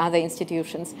partners and other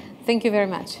institutions. Thank you very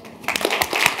much.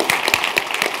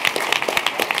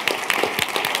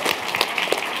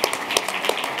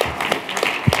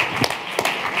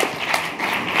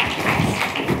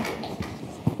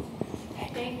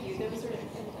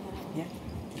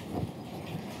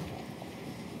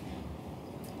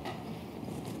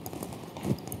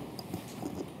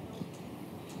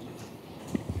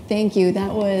 Thank you.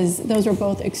 Those were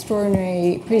both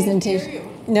extraordinary presentations.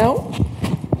 No?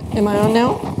 Am I on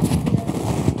now?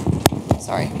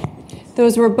 Sorry.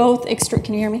 Those were both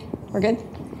can you hear me? We're good?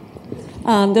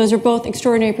 Those are both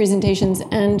extraordinary presentations.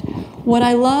 And what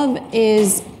I love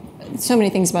is so many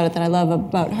things about it that I love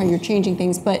about how you're changing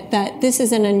things, but that this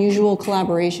is an unusual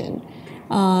collaboration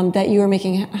that you are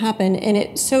making happen. And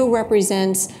it so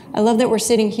represents, I love that we're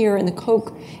sitting here in the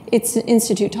Koch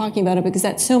Institute talking about it, because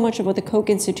that's so much of what the Koch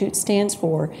Institute stands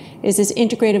for, is this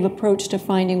integrative approach to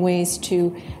finding ways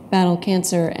to battle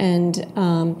cancer. And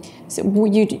so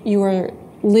you are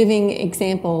living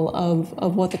example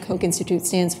of what the Koch Institute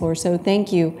stands for. So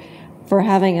thank you for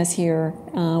having us here.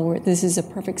 This is a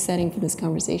perfect setting for this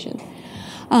conversation.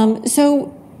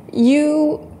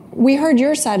 We heard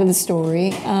your side of the story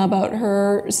about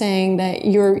her saying that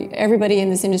everybody in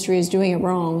this industry is doing it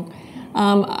wrong.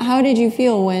 How did you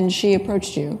feel when she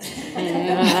approached you?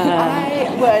 I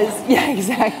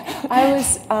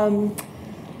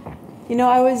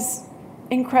was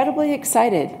incredibly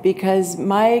excited, because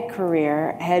my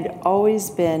career had always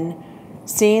been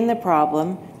seeing the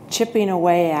problem, chipping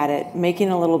away at it, making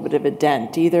a little bit of a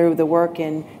dent, either the work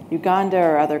in Uganda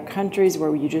or other countries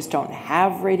where you just don't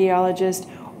have radiologists,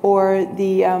 or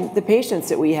the patients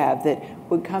that we have that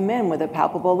would come in with a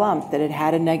palpable lump that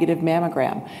had a negative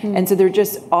mammogram. And so there are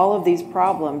just all of these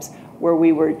problems where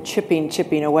we were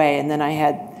chipping away. And then I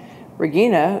had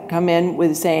Regina come in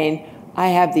with saying, I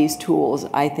have these tools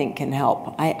I think can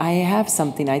help. I have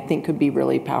something I think could be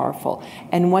really powerful.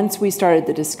 And once we started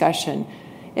the discussion,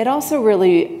 it also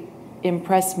really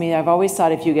impressed me. I've always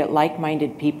thought if you get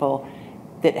like-minded people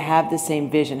that have the same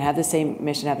vision, have the same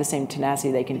mission, have the same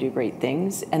tenacity, they can do great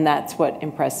things. And that's what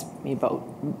impressed me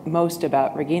most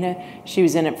about Regina. She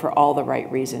was in it for all the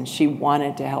right reasons. She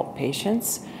wanted to help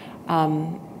patients.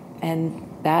 And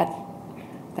that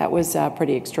was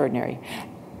pretty extraordinary.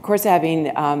 Of course, having,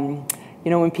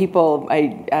 when people,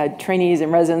 trainees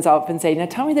and residents often say, now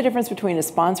tell me the difference between a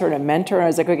sponsor and a mentor. And I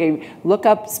was like, okay, look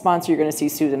up sponsor, you're going to see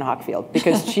Susan Hockfield,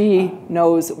 because she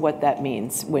knows what that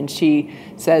means. When she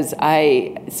says,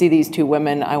 I see these two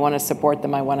women, I want to support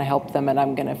them, I want to help them, and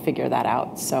I'm going to figure that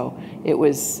out. So it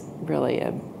was really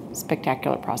a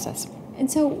spectacular process. And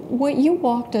so what you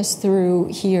walked us through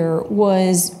here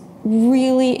was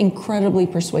really incredibly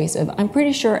persuasive. I'm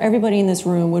pretty sure everybody in this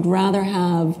room would rather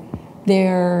have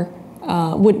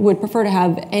would prefer to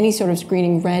have any sort of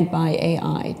screening read by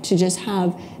AI, to just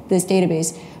have this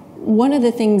database. One of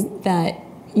the things that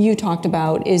you talked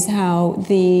about is how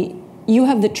you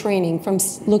have the training from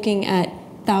looking at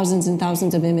thousands and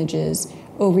thousands of images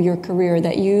over your career,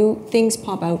 that things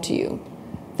pop out to you,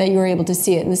 that you're able to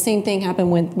see it. And the same thing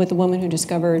happened with the woman who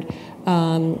discovered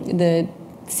the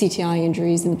CTI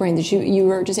injuries in the brain, that you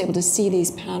were just able to see these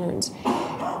patterns.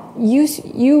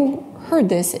 You heard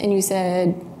this and you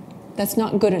said, that's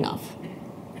not good enough.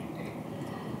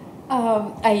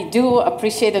 I do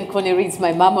appreciate, and Connie reads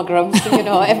my mammograms,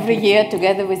 every year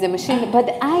together with the machine.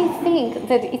 But I think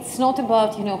that it's not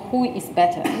about, who is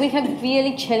better. We have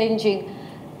really challenging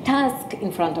task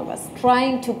in front of us,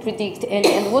 trying to predict.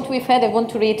 And what we've had, I want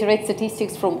to reiterate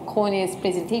statistics from Connie's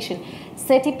presentation.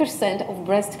 30% of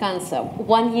breast cancer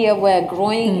 1 year were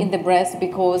growing in the breast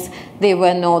because they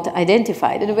were not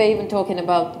identified. And we're even talking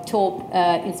about top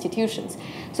institutions.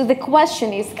 So the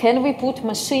question is, can we put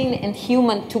machine and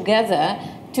human together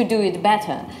to do it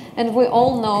better? And we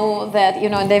all know that,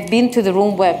 and I've been to the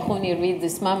room where Connie reads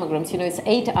these mammograms, it's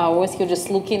 8 hours, you're just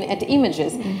looking at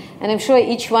images. And I'm sure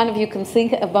each one of you can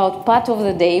think about part of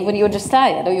the day when you're just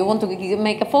tired, or you want to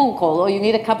make a phone call, or you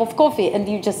need a cup of coffee, and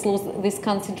you just lose this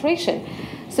concentration.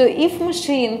 So if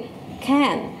machine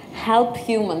can help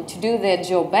human to do their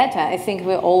job better, I think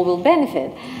we all will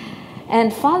benefit.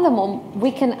 And furthermore,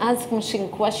 we can ask machine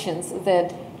questions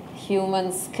that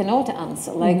humans cannot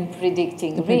answer, like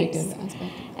predicting risks.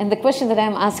 And the question that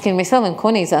I'm asking myself, and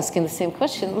Connie is asking the same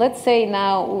question, let's say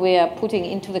now we are putting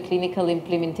into the clinical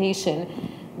implementation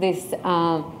these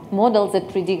models that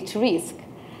predict risk.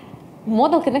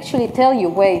 Model can actually tell you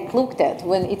where it looked at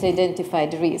when it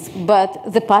identified risk,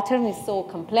 but the pattern is so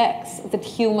complex that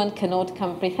human cannot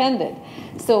comprehend it.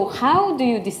 So how do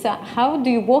you decide, how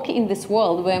do you work in this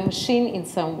world where machine in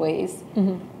some ways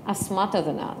are smarter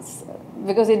than us?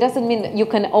 Because it doesn't mean that you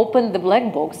can open the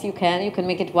black box, you can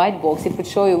make it white box, it would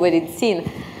show you what it's seen,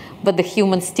 but the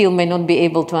human still may not be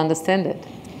able to understand it.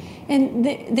 And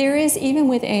there is, even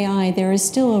with AI, there is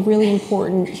still a really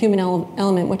important human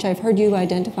element, which I've heard you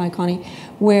identify, Connie,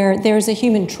 where there's a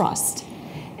human trust.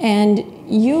 And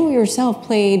you yourself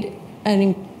played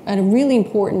a really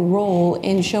important role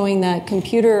in showing that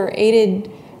computer-aided,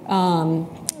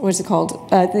 what's it called?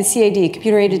 The CAD,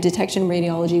 computer-aided detection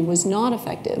radiology, was not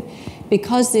effective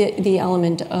because the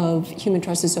element of human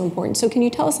trust is so important. So can you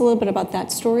tell us a little bit about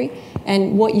that story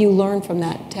and what you learned from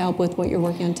that to help with what you're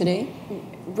working on today?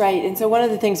 Right, and so one of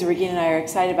the things that Regina and I are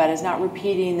excited about is not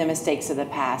repeating the mistakes of the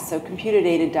past. So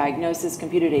computer-aided diagnosis,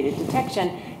 computer-aided detection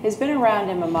has been around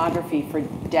in mammography for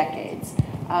decades.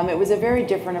 It was a very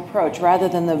different approach rather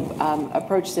than the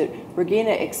approach that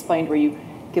Regina explained, where you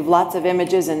give lots of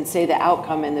images and say the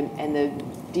outcome, and the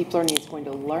deep learning is going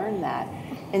to learn that.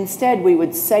 Instead, we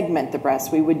would segment the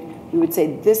breast. We would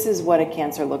say, this is what a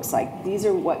cancer looks like. These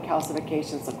are what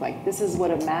calcifications look like. This is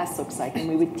what a mass looks like. And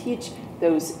we would teach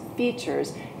those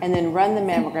features and then run the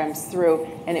mammograms through,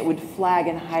 and it would flag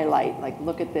and highlight, like,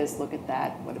 look at this, look at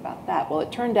that, what about that? Well,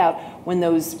 it turned out when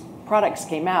those products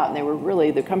came out, and they were really,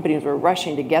 the companies were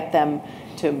rushing to get them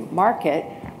to market,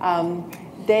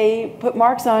 they put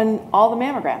marks on all the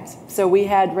mammograms. So we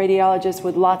had radiologists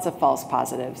with lots of false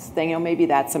positives, saying, maybe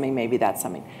that's something, maybe that's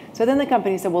something. So then the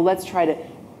company said, well, let's try to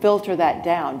filter that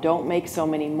down. Don't make so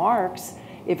many marks.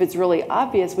 If it's really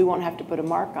obvious, we won't have to put a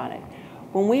mark on it.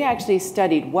 When we actually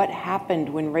studied what happened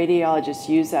when radiologists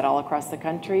used that all across the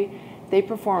country, they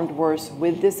performed worse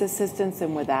with this assistance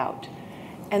than without.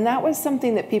 And that was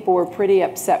something that people were pretty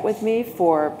upset with me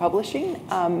for publishing,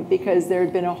 because there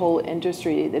had been a whole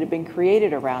industry that had been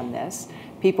created around this.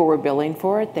 People were billing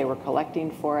for it, they were collecting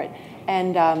for it.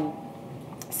 And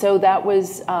so that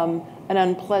was an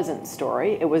unpleasant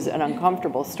story. It was an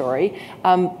uncomfortable story,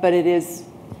 but it is,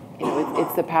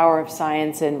 it's the power of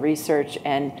science and research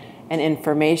and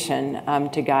information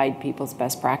to guide people's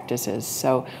best practices.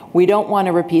 So we don't want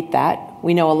to repeat that.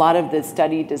 We know a lot of the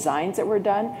study designs that were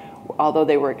done, although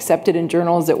they were accepted in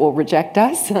journals that will reject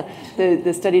us,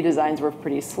 the study designs were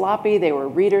pretty sloppy. They were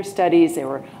reader studies. They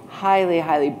were highly,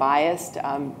 highly biased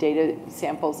data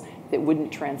samples that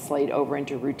wouldn't translate over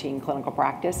into routine clinical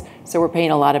practice. So we're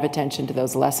paying a lot of attention to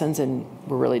those lessons, and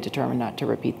we're really determined not to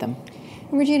repeat them.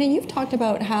 Regina, you've talked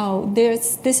about how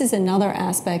this is another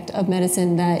aspect of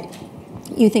medicine that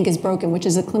you think is broken, which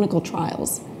is the clinical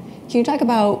trials. Can you talk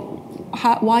about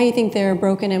why you think they're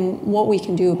broken and what we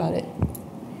can do about it?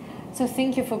 So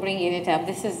thank you for bringing it up.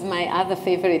 This is my other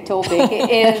favorite topic,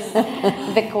 is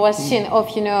the question of,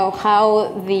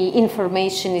 how the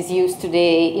information is used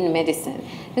today in medicine.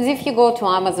 Because if you go to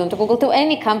Amazon, to Google, to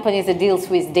any company that deals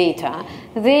with data,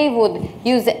 they would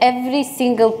use every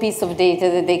single piece of data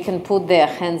that they can put their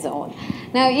hands on.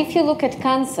 Now, if you look at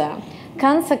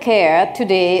cancer care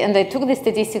today, and I took the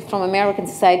statistics from American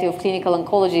Society of Clinical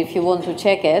Oncology if you want to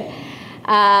check it,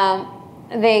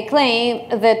 they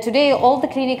claim that today all the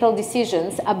clinical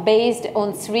decisions are based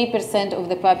on 3% of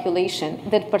the population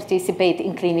that participate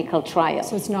in clinical trials.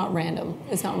 So it's not random.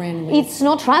 It's not random. It's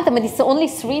not random, and it's only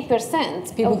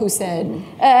 3%. People who said.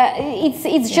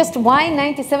 It's just why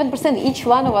 97%, each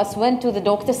one of us went to the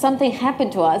doctor, something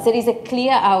happened to us. There is a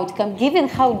clear outcome. Given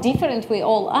how different we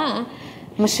all are,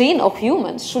 machine or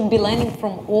humans should be learning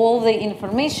from all the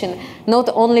information, not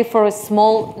only for a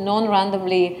small,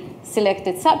 non-randomly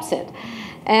selected subset.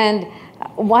 And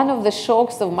one of the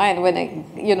shocks of mine when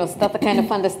I started kind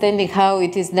of understanding how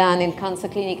it is done in cancer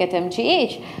clinic at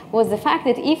MGH was the fact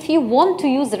that if you want to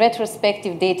use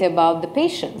retrospective data about the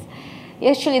patients,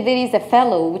 actually there is a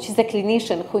fellow, which is a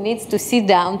clinician, who needs to sit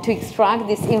down to extract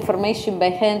this information by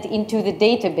hand into the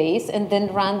database and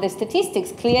then run the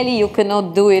statistics. Clearly you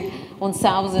cannot do it on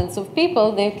thousands of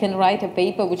people. They can write a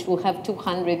paper which will have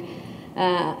 200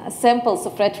 samples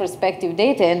of retrospective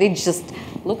data, and it just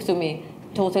looked to me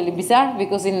totally bizarre,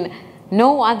 because in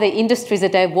no other industries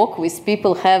that I work with,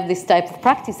 people have this type of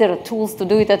practice. There are tools to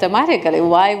do it automatically.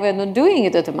 Why we're not doing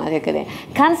it automatically?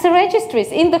 Cancer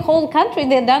registries in the whole country,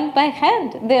 they're done by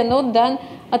hand. They're not done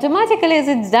automatically as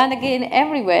it's done again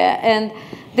everywhere. And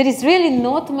there is really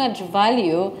not much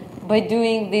value by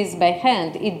doing this by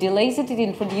hand. It delays it, it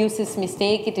introduces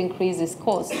mistake, it increases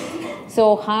cost.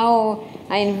 So how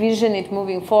I envision it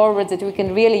moving forward, that we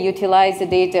can really utilize the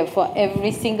data for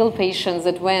every single patient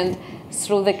that went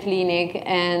through the clinic,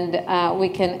 and we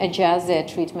can adjust their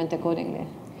treatment accordingly.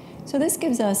 So this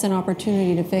gives us an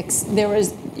opportunity to fix.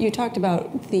 You talked about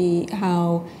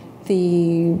how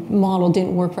the model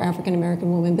didn't work for African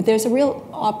American women, but there's a real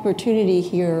opportunity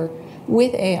here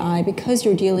with AI, because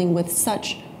you're dealing with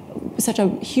such a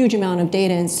huge amount of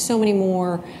data and so many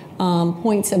more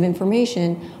points of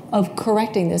information, of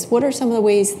correcting this. What are some of the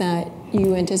ways that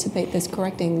you anticipate this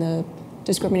correcting the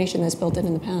discrimination that's built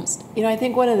in the past? I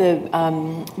think one of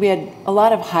the, we had a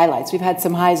lot of highlights. We've had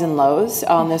some highs and lows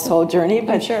on this whole journey,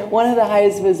 but sure. One of the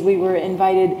highs was we were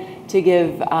invited to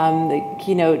give the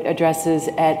keynote addresses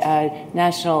at a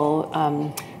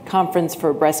national conference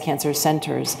for breast cancer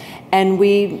centers. And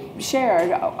we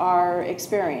shared our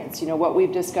experience, what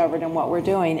we've discovered and what we're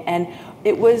doing. And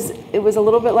it was a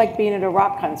little bit like being at a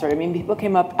rock concert. I mean, people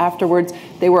came up afterwards,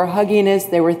 they were hugging us,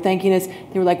 they were thanking us.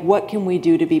 They were like, what can we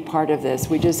do to be part of this?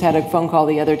 We just had a phone call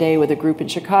the other day with a group in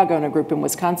Chicago and a group in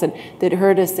Wisconsin that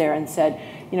heard us there and said,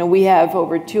 we have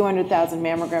over 200,000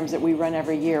 mammograms that we run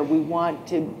every year. We want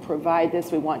to provide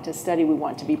this, we want to study, we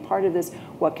want to be part of this.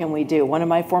 What can we do? One of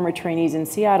my former trainees in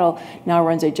Seattle now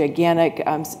runs a gigantic,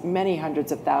 many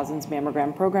hundreds of thousands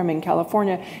mammogram program in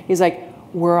California. He's like,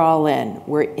 we're all in.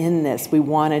 We're in this. We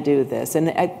want to do this. And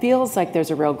it feels like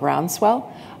there's a real groundswell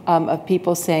of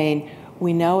people saying,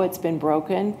 we know it's been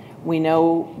broken. We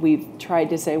know we've tried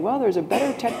to say, well, there's a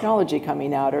better technology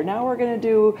coming out, or now we're going to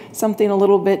do something a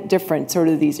little bit different, sort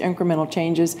of these incremental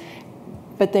changes.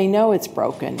 But they know it's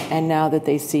broken. And now that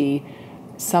they see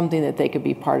something that they could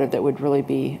be part of that would really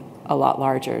be a lot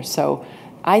larger. So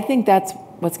I think that's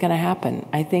what's going to happen.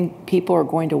 I think people are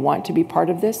going to want to be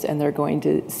part of this, and they're going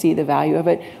to see the value of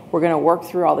it. We're going to work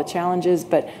through all the challenges,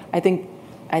 but I think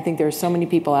there are so many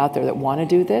people out there that want to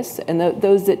do this, and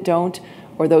those that don't,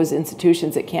 or those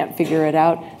institutions that can't figure it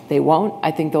out, they won't. I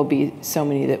think there'll be so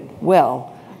many that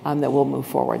will move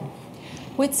forward.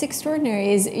 What's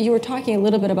extraordinary is you were talking a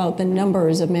little bit about the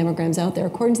numbers of mammograms out there.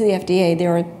 According to the FDA,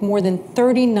 there are more than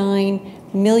 39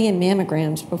 million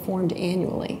mammograms performed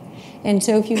annually. And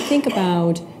so if you think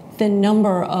about the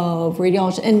number of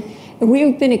radiologists, and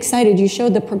we've been excited, you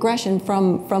showed the progression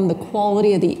from the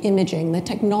quality of the imaging, the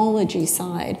technology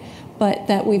side, but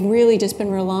that we've really just been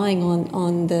relying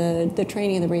on the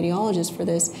training of the radiologists for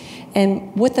this.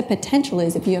 And what the potential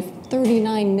is if you have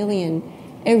 39 million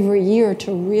every year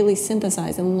to really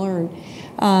synthesize and learn.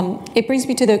 It brings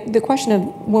me to the question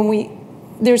of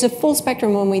there's a full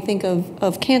spectrum when we think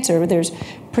of cancer. There's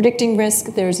predicting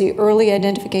risk, there's the early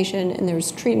identification, and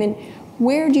there's treatment.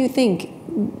 Where do you think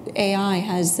AI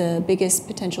has the biggest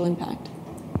potential impact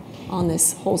on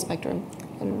this whole spectrum?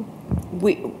 I don't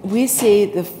know. We see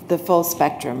the full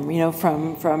spectrum,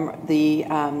 from the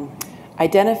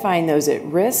identifying those at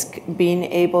risk, being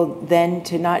able then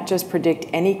to not just predict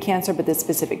any cancer, but the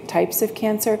specific types of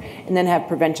cancer, and then have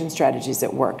prevention strategies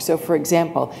that work. So for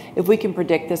example, if we can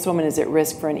predict this woman is at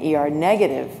risk for an ER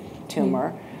negative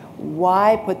tumor,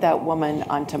 why put that woman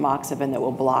on tamoxifen that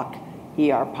will block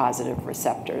ER positive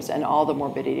receptors and all the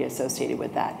morbidity associated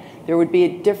with that? There would be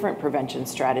a different prevention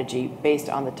strategy based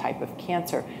on the type of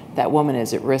cancer that woman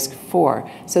is at risk for.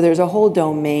 So there's a whole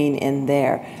domain in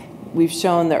there. we've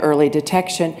shown the early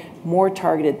detection, more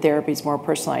targeted therapies, more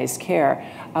personalized care.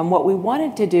 What we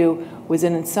wanted to do was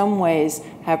in some ways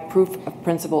have proof of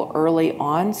principle early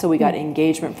on, so we got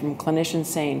engagement from clinicians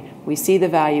saying, we see the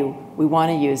value, we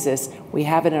want to use this, we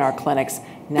have it in our clinics,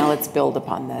 now let's build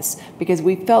upon this. Because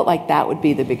we felt like that would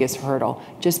be the biggest hurdle,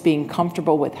 just being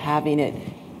comfortable with having it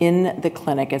in the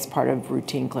clinic as part of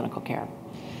routine clinical care.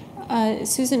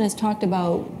 Susan has talked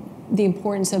about the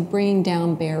importance of bringing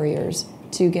down barriers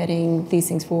to getting these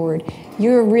things forward.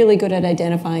 You're really good at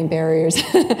identifying barriers. We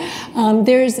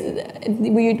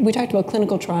talked about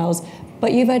clinical trials,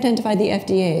 but you've identified the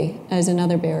FDA as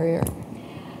another barrier.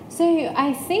 So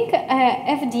I think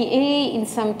FDA in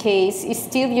some case is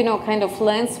still, kind of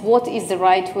learns what is the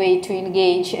right way to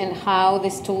engage and how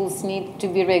these tools need to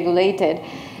be regulated.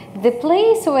 The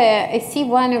place where I see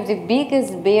one of the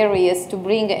biggest barriers to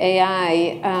bring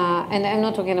AI, and I'm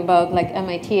not talking about like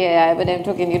MIT AI, but I'm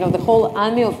talking, the whole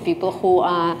army of people who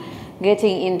are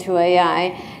getting into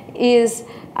AI, is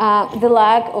the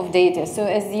lack of data. So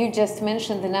as you just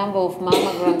mentioned, the number of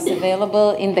mammograms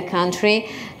available in the country.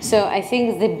 So I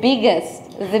think the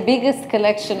biggest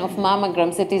collection of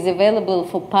mammograms that is available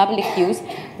for public use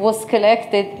was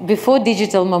collected before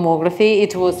digital mammography.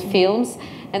 It was films.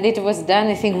 And it was done,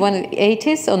 I think, in the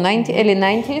 80s or early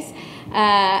 90s,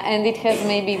 and it has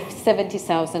maybe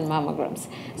 70,000 mammograms.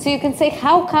 So you can say,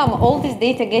 how come all this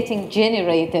data getting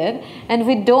generated, and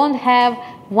we don't have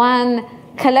one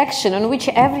collection on which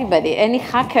everybody, any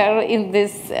hacker in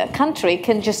this country,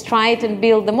 can just try it and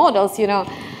build the models,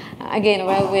 Again,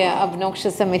 while we are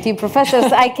obnoxious MIT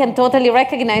professors, I can totally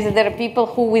recognize that there are people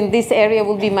who in this area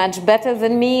will be much better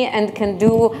than me and can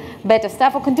do better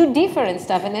stuff or can do different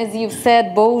stuff. And as you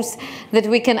said, both that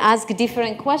we can ask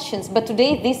different questions. But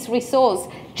today, this resource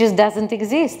just doesn't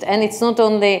exist. And it's not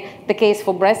only the case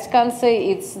for breast cancer,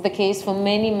 it's the case for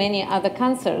many, many other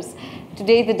cancers.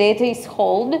 Today, the data is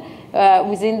held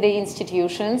within the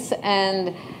institutions,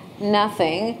 and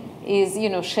nothing is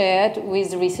shared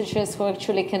with researchers who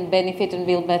actually can benefit and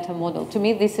build better model. To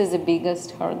me, this is the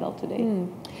biggest hurdle today.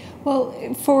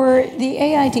 Well, for the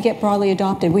AI to get broadly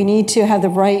adopted, we need to have the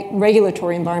right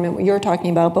regulatory environment, what you're talking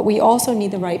about, but we also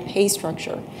need the right pay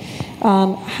structure.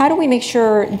 How do we make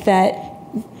sure that,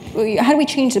 how do we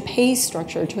change the pay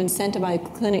structure to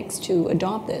incentivize clinics to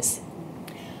adopt this?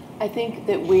 I think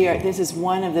that this is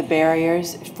one of the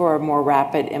barriers for more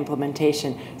rapid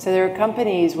implementation. So there are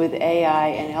companies with AI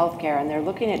and healthcare, and they're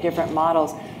looking at different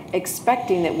models,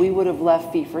 expecting that we would have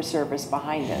left fee-for-service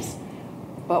behind us,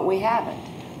 but we haven't.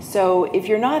 So if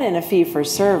you're not in a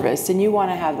fee-for-service and you want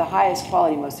to have the highest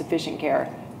quality, most efficient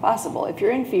care possible, if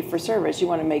you're in fee-for-service, you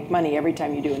want to make money every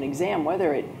time you do an exam,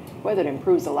 whether it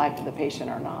improves the life of the patient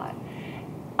or not.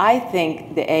 I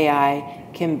think the AI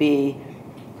can be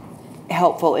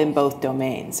helpful in both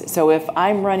domains. So if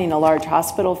I'm running a large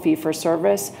hospital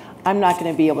fee-for-service, I'm not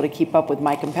going to be able to keep up with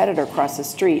my competitor across the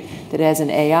street that has an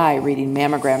AI reading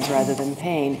mammograms rather than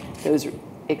paying those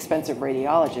expensive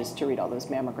radiologists to read all those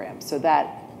mammograms. So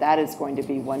that is going to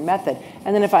be one method.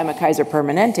 And then if I'm a Kaiser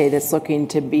Permanente that's looking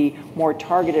to be more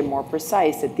targeted, more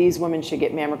precise, that these women should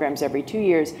get mammograms every 2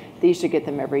 years, these should get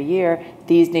them every year,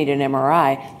 these need an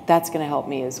MRI, that's going to help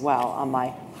me as well on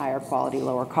my higher quality,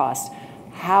 lower cost.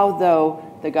 How, though,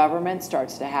 the government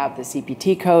starts to have the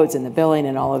CPT codes and the billing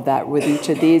and all of that with each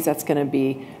of these, that's going to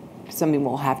be something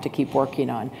we'll have to keep working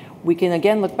on. We can,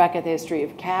 again, look back at the history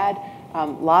of CAD.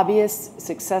 Lobbyists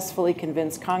successfully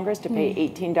convinced Congress to pay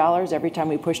 $18 every time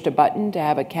we pushed a button to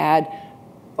have a CAD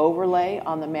overlay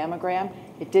on the mammogram.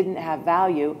 It didn't have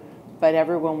value, but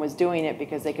everyone was doing it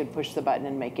because they could push the button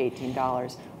and make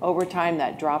 $18. Over time,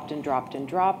 that dropped and dropped and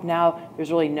dropped. Now,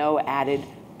 there's really no added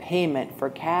payment for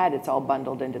CAD. It's all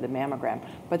bundled into the mammogram.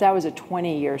 But that was a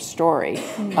 20-year story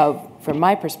of, from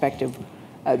my perspective,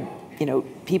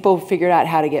 people figured out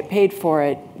how to get paid for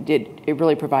it. Did it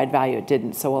really provide value? It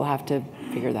didn't. So we'll have to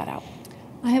figure that out.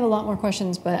 I have a lot more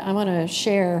questions, but I want to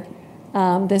share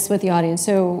this with the audience.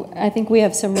 So I think we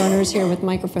have some runners here with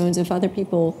microphones. If other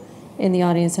people in the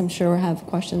audience, I'm sure, have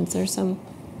questions. There's some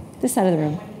this side of the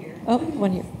room. Oh,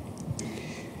 one here.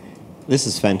 This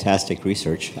is fantastic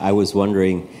research. I was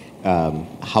wondering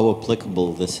how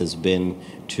applicable this has been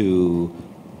to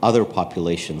other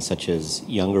populations, such as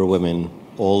younger women,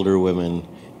 older women,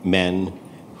 men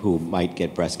who might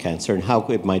get breast cancer, and how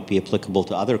it might be applicable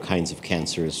to other kinds of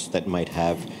cancers that might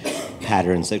have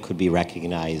patterns that could be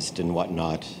recognized and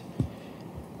whatnot.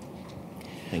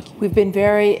 Thank you. We've been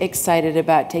very excited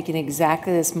about taking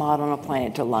exactly this model and applying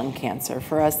it to lung cancer.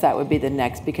 For us, that would be the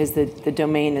next, because the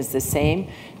domain is the same.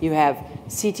 You have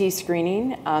CT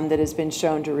screening that has been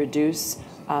shown to reduce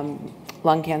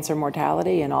lung cancer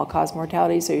mortality and all-cause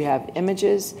mortality. So you have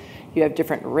images, you have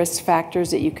different risk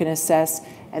factors that you can assess,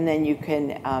 and then you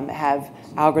can have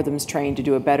algorithms trained to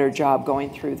do a better job going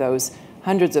through those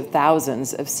hundreds of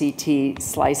thousands of CT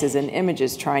slices and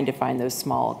images trying to find those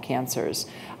small cancers.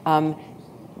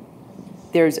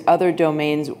 There's other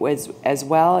domains as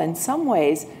well. In some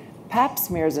ways, Pap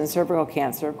smears in cervical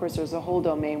cancer, of course, there's a whole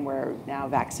domain where now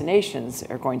vaccinations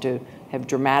are going to have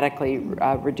dramatically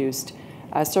reduced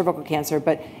cervical cancer.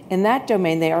 But in that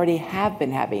domain, they already have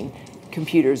been having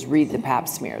computers read the Pap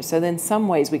smears. So then in some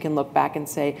ways we can look back and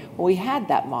say, well, we had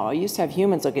that model. You used to have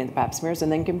humans looking at the Pap smears and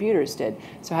then computers did.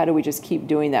 So how do we just keep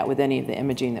doing that with any of the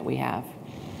imaging that we have?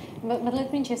 But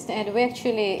let me just add, we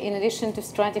actually, in addition to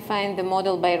stratifying the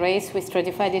model by race, we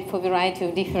stratified it for a variety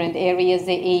of different areas,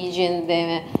 the age and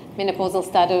the menopausal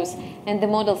status, and the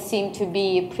model seemed to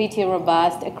be pretty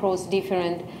robust across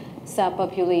different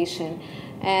subpopulation.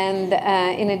 And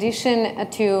in addition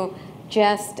to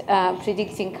just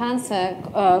predicting cancer,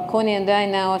 Connie and I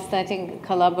now are starting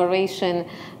collaboration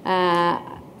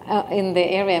in the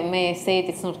area. May I say it?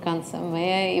 It's not cancer,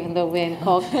 may I? Even though we're in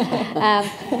Hock,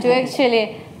 to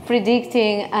actually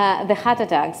predicting the heart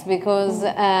attacks, because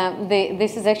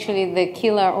this is actually the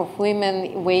killer of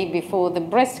women way before the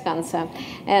breast cancer.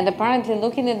 And apparently,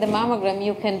 looking at the mammogram,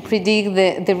 you can predict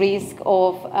the risk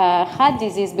of heart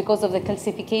disease because of the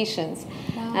calcifications.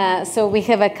 Wow. So we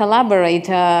have a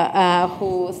collaborator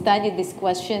who studied this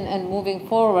question, and moving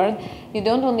forward, you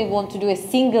don't only want to do a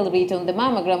single read on the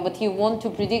mammogram, but you want to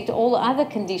predict all other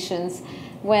conditions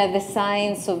where the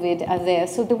signs of it are there.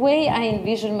 So the way I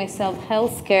envision myself,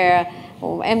 healthcare,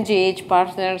 or MGH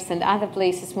partners and other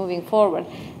places moving forward,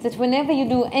 that whenever you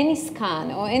do any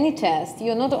scan or any test,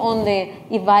 you're not only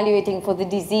evaluating for the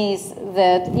disease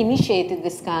that initiated the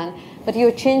scan, but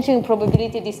you're changing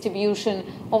probability distribution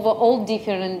over all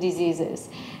different diseases.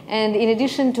 And in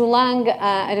addition to lung,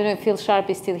 I don't know if Phil Sharp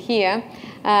is still here,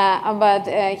 but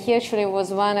he actually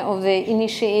was one of the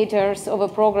initiators of a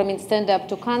program in Stand Up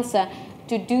to Cancer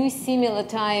to do similar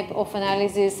type of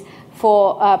analysis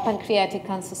for pancreatic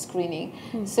cancer screening.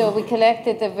 Mm-hmm. So we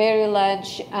collected a very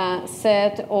large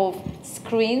set of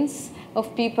screens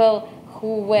of people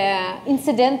who were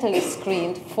incidentally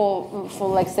screened for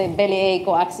like, say, bellyache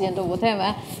or accident or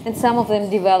whatever, and some of them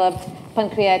developed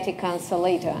pancreatic cancer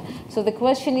later. So the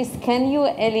question is, can you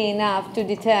early enough to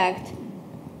detect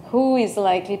who is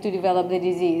likely to develop the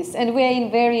disease? And we are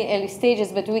in very early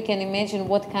stages, but we can imagine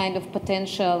what kind of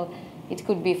potential it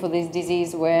could be for this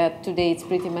disease, where today it's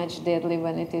pretty much deadly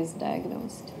when it is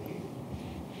diagnosed.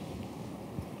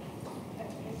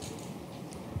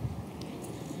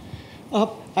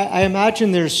 I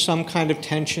imagine there's some kind of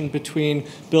tension between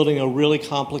building a really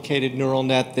complicated neural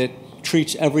net that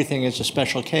treats everything as a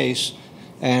special case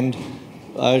and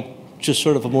just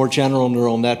sort of a more general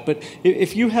neural net. But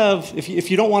if you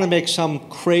don't want to make some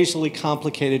crazily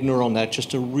complicated neural net,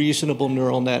 just a reasonable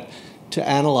neural net to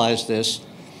analyze this,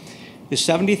 is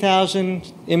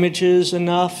 70,000 images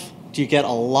enough? Do you get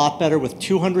a lot better with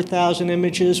 200,000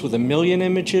 images, with 1 million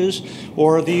images?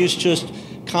 Or are these just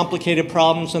complicated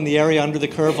problems and the area under the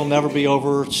curve will never be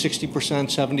over 60%,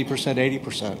 70%,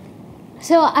 80%?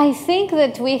 So I think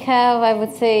that we have, I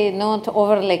would say, not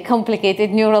overly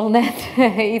complicated neural net.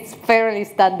 It's fairly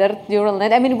standard neural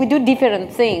net. I mean, we do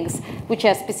different things which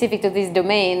are specific to this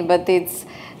domain, but it's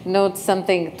not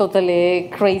something totally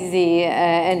crazy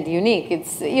and unique.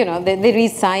 It's, you know, there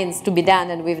is science to be done,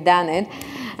 and we've done it.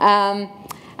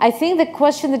 I think the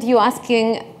question that you're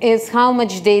asking is how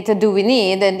much data do we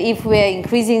need, and if we're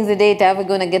increasing the data, we're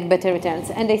going to get better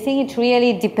returns. And I think it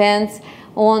really depends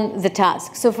on the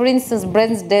task. So for instance,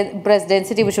 breast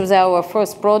density, which was our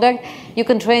first product, you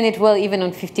can train it well even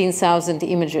on 15,000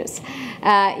 images.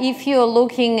 If you're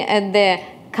looking at the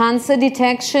cancer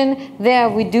detection, there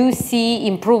we do see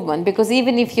improvement, because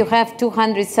even if you have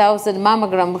 200,000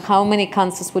 mammogram, how many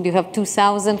cancers would you have?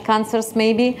 2,000 cancers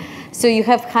maybe? So you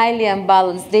have highly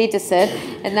unbalanced data set,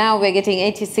 and now we're getting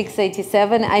 86,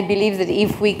 87. I believe that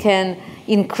if we can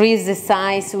increase the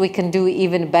size, we can do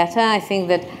even better. I think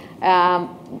that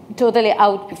totally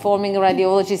outperforming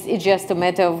radiologists is just a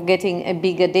matter of getting a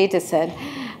bigger data set.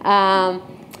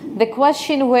 The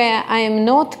question where I am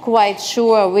not quite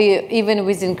sure even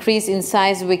with increase in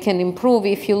size we can improve,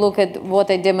 if you look at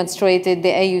what I demonstrated, the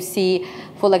AUC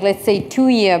for, like, let's say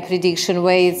 2-year prediction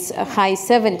where it's high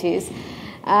 70s,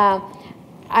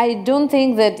 I don't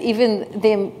think that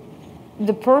even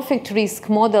the perfect risk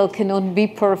model cannot be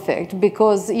perfect,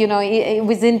 because, you know,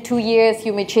 within 2 years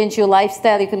you may change your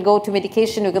lifestyle, you can go to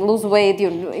medication, you can lose weight,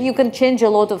 you can change a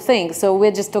lot of things. So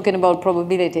we're just talking about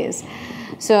probabilities.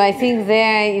 So I think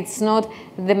there it's not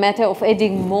the matter of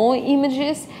adding more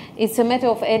images, it's a matter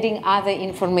of adding other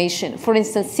information. For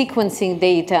instance, sequencing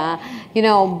data,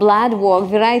 blood work,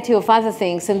 variety of other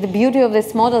things. And the beauty of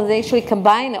this model is they actually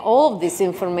combine all of this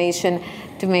information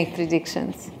to make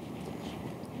predictions.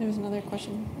 There was another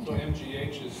question. So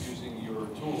MGH is using your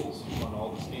tools on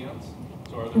all the scans?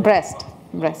 So are there Breast.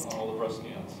 On all the breast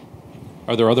scans.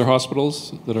 Are there other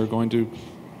hospitals that are going to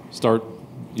start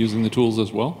using the tools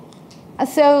as well?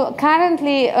 So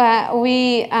currently,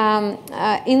 we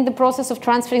in the process of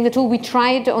transferring the tool, we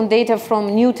tried on data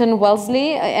from Newton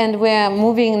Wellesley, and we're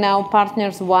moving now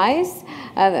partners-wise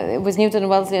with Newton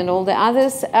Wellesley and all the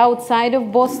others outside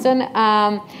of Boston.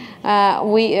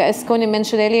 We, as Connie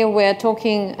mentioned earlier, we're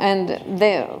talking and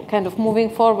they're kind of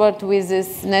moving forward with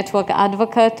this network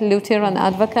Advocate, Lutheran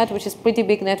Advocate, which is a pretty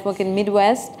big network in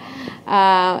Midwest,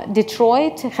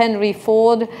 Detroit, Henry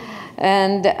Ford,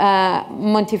 and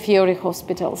Montefiore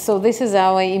Hospital. So this is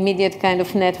our immediate kind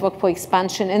of network for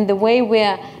expansion. And the way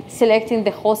we're selecting the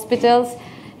hospitals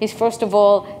is, first of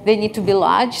all, they need to be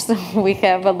large. So we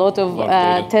have a lot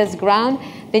of test ground.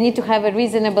 They need to have a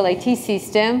reasonable IT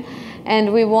system.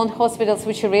 And we want hospitals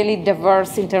which are really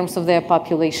diverse in terms of their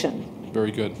population.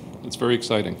 Very good. It's very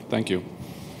exciting. Thank you.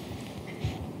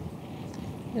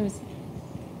 There was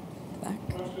back.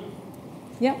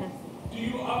 Yep. Do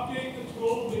you update the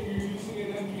tool that you're using at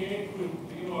MGH with a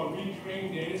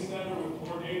retrained data set or with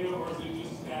more data, or is it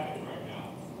just static right now?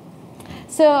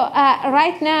 So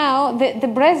right now, the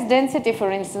breast density,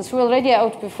 for instance, we're already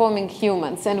outperforming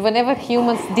humans. And whenever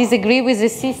humans disagree with the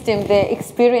system, they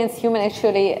experience human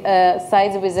actually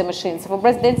sides with the machine. So for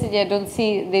breast density, I don't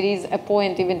see there is a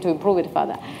point even to improve it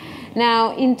further.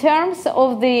 Now, in terms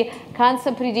of the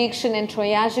cancer prediction and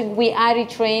triaging, we are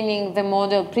retraining the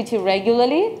model pretty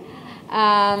regularly.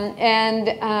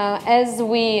 As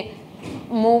we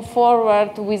move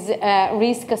forward with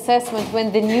risk assessment,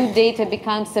 when the new data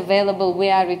becomes available, we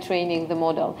are retraining the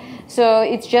model. So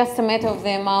it's just a matter of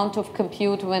the amount of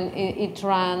compute when it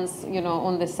runs,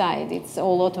 on the side. It's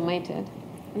all automated.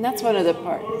 And that's one of the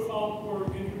parts. Protocol for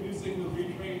introducing the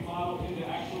retrained model into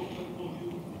actual clinical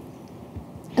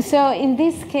use? So in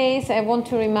this case, I want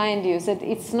to remind you that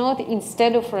it's not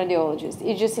instead of radiologists.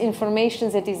 It's just information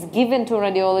that is given to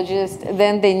radiologists,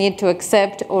 then they need to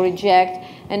accept or reject,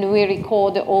 and we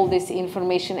record all this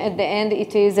information. At the end,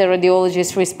 it is a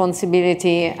radiologist's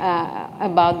responsibility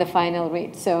about the final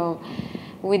read. So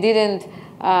we didn't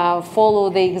follow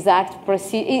the exact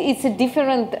procedure. It's a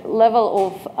different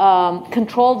level of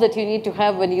control that you need to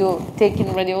have when you're taking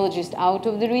radiologists out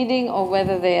of the reading, or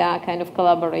whether they are kind of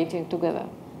collaborating together.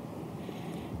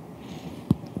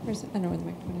 I don't know where the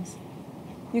microphone is.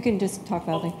 You can just talk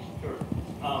loudly. Sure.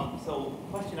 So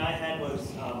the question I had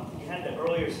was, you had the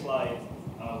earlier slide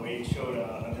where you showed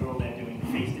a neural net doing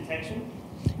face detection.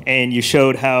 And you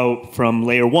showed how from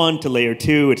layer 1 to layer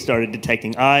 2, it started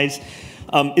detecting eyes.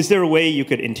 Is there a way you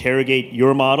could interrogate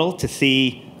your model to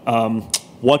see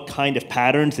what kind of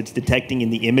patterns it's detecting in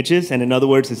the images? And in other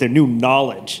words, is there new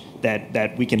knowledge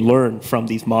that we can learn from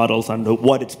these models on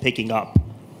what it's picking up?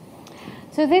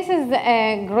 So this is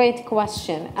a great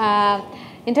question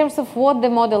in terms of what the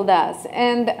model does.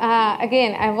 And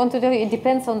again, I want to tell you, it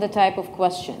depends on the type of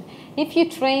question. If you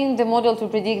train the model to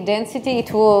predict density,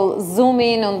 it will zoom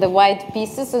in on the white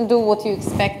pieces and do what you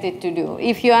expect it to do.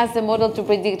 If you ask the model to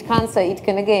predict cancer, it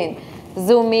can, again,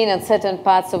 zoom in on certain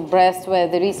parts of breast where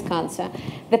there is cancer.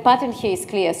 The pattern here is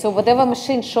clear. So whatever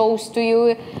machine shows to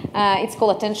you, it's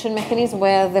called attention mechanism,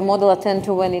 where the model attends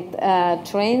to when it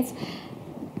trains.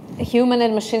 Human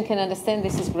and machine can understand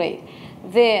this is great.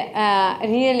 The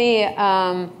really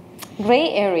gray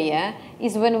area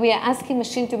is when we are asking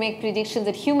machine to make predictions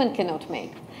that human cannot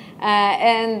make.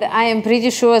 And I am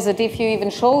pretty sure that if you even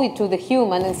show it to the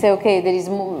human and say, okay, there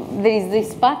is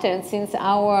this pattern, since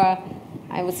our,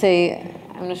 I would say,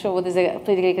 I'm not sure what is the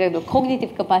politically correct, but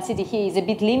cognitive capacity here is a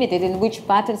bit limited in which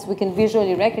patterns we can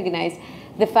visually recognize.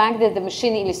 The fact that the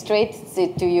machine illustrates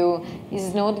it to you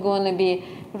is not going to be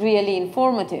really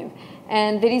informative.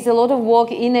 And there is a lot of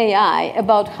work in AI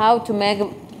about how to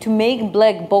make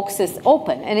black boxes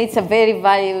open. And it's a very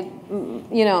valid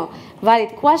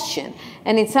question.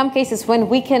 And in some cases, when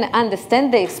we can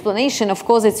understand the explanation, of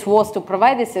course, it's worth to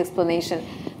provide this explanation.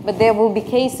 But there will be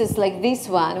cases like this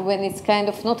one when it's kind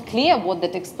of not clear what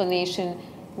that explanation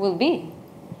will be.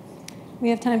 We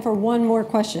have time for one more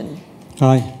question.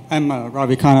 Hi, I'm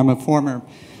Ravi Khan. I'm a former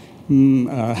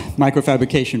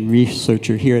microfabrication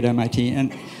researcher here at MIT.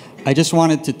 And I just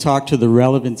wanted to talk to the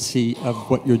relevancy of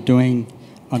what you're doing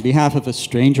on behalf of a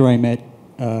stranger I met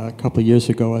a couple of years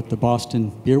ago at the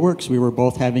Boston Beer Works. We were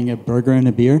both having a burger and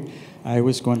a beer. I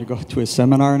was going to go to a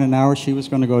seminar in an hour. She was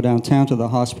going to go downtown to the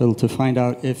hospital to find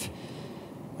out if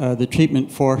the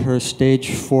treatment for her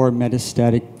stage 4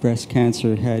 metastatic breast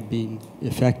cancer had been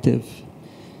effective.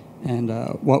 And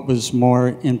what was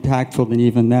more impactful than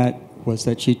even that was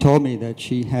that she told me that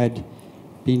she had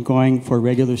been going for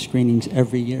regular screenings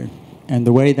every year. And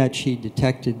the way that she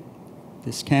detected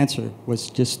this cancer was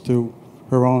just through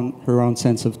her own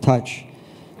sense of touch.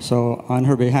 So on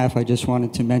her behalf, I just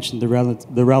wanted to mention the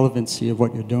relevancy of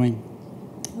what you're doing.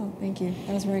 Oh, thank you.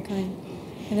 That was very kind.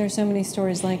 And there's so many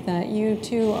stories like that. You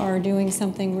too are doing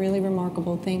something really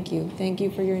remarkable. Thank you. Thank you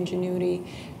for your ingenuity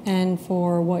and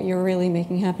for what you're really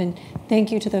making happen.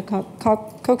 Thank you to the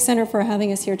Koch Center for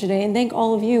having us here today, and thank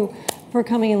all of you for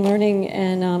coming and learning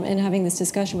and having this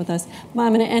discussion with us.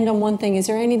 I'm going to end on one thing. Is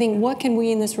there anything, what can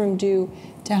we in this room do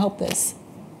to help this?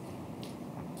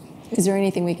 Is there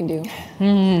anything we can do?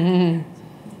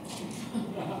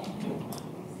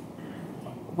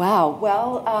 Wow.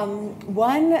 Well,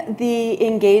 one, the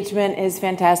engagement is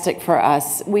fantastic for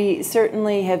us. We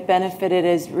certainly have benefited,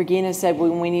 as Regina said,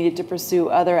 when we needed to pursue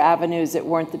other avenues that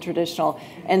weren't the traditional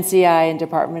NCI and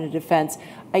Department of Defense.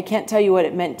 I can't tell you what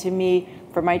it meant to me,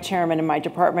 for my chairman and my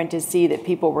department, to see that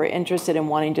people were interested in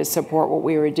wanting to support what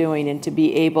we were doing and to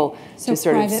be able to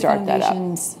sort of start that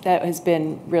up. That has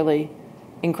been really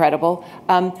incredible.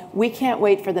 We can't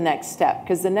wait for the next step,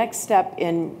 because the next step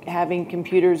in having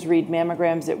computers read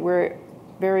mammograms that we're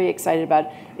very excited about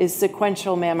is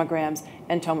sequential mammograms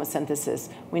and tomosynthesis.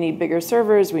 We need bigger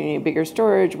servers, we need bigger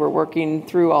storage, we're working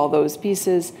through all those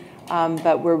pieces,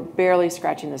 but we're barely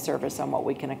scratching the surface on what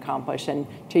we can accomplish. And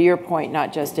to your point,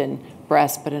 not just in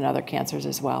breast, but in other cancers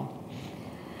as well.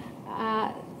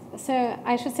 So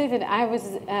I should say that I was,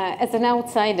 as an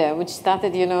outsider, which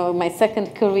started, my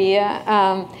second career,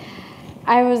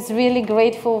 I was really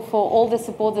grateful for all the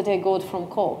support that I got from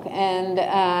Koch. And,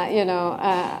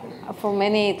 for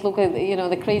many, it looked at,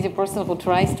 the crazy person who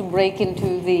tries to break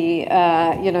into the,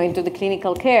 into the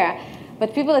clinical care.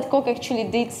 But people at Koch actually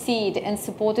did see it and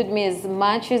supported me as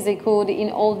much as they could in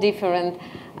all different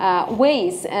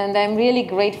ways. And I'm really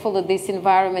grateful that this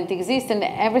environment exists and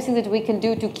everything that we can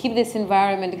do to keep this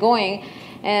environment going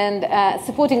and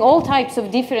supporting all types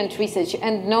of different research,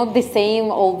 and not the same,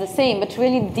 all the same, but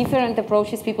really different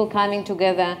approaches, people coming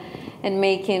together and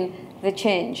making the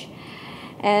change.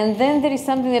 And then there is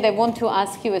something that I want to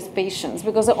ask you as patients,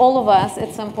 because all of us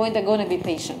at some point are going to be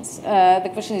patients.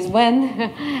 The question is when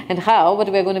and how, but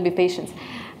we're going to be patients.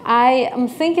 I am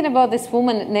thinking about this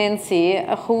woman, Nancy,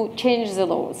 who changed the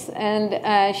laws.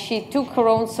 And she took her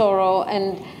own sorrow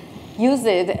and used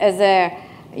it as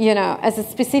a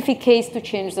specific case to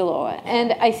change the law.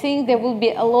 And I think there will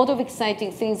be a lot of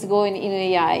exciting things going in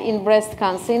AI, in breast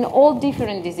cancer, in all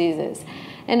different diseases.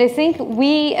 And I think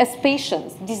we as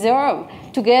patients deserve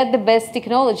to get the best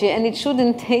technology, and it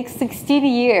shouldn't take 16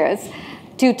 years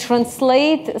to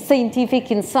translate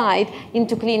scientific insight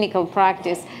into clinical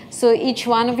practice. So each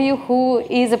one of you who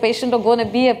is a patient or going to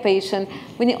be a patient,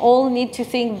 we all need to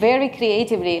think very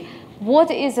creatively. What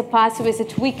is the pathways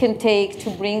that we can take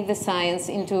to bring the science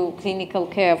into clinical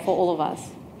care for all of us?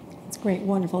 That's great,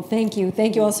 wonderful. Thank you.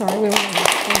 Thank you all. Sorry, we were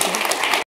thank you.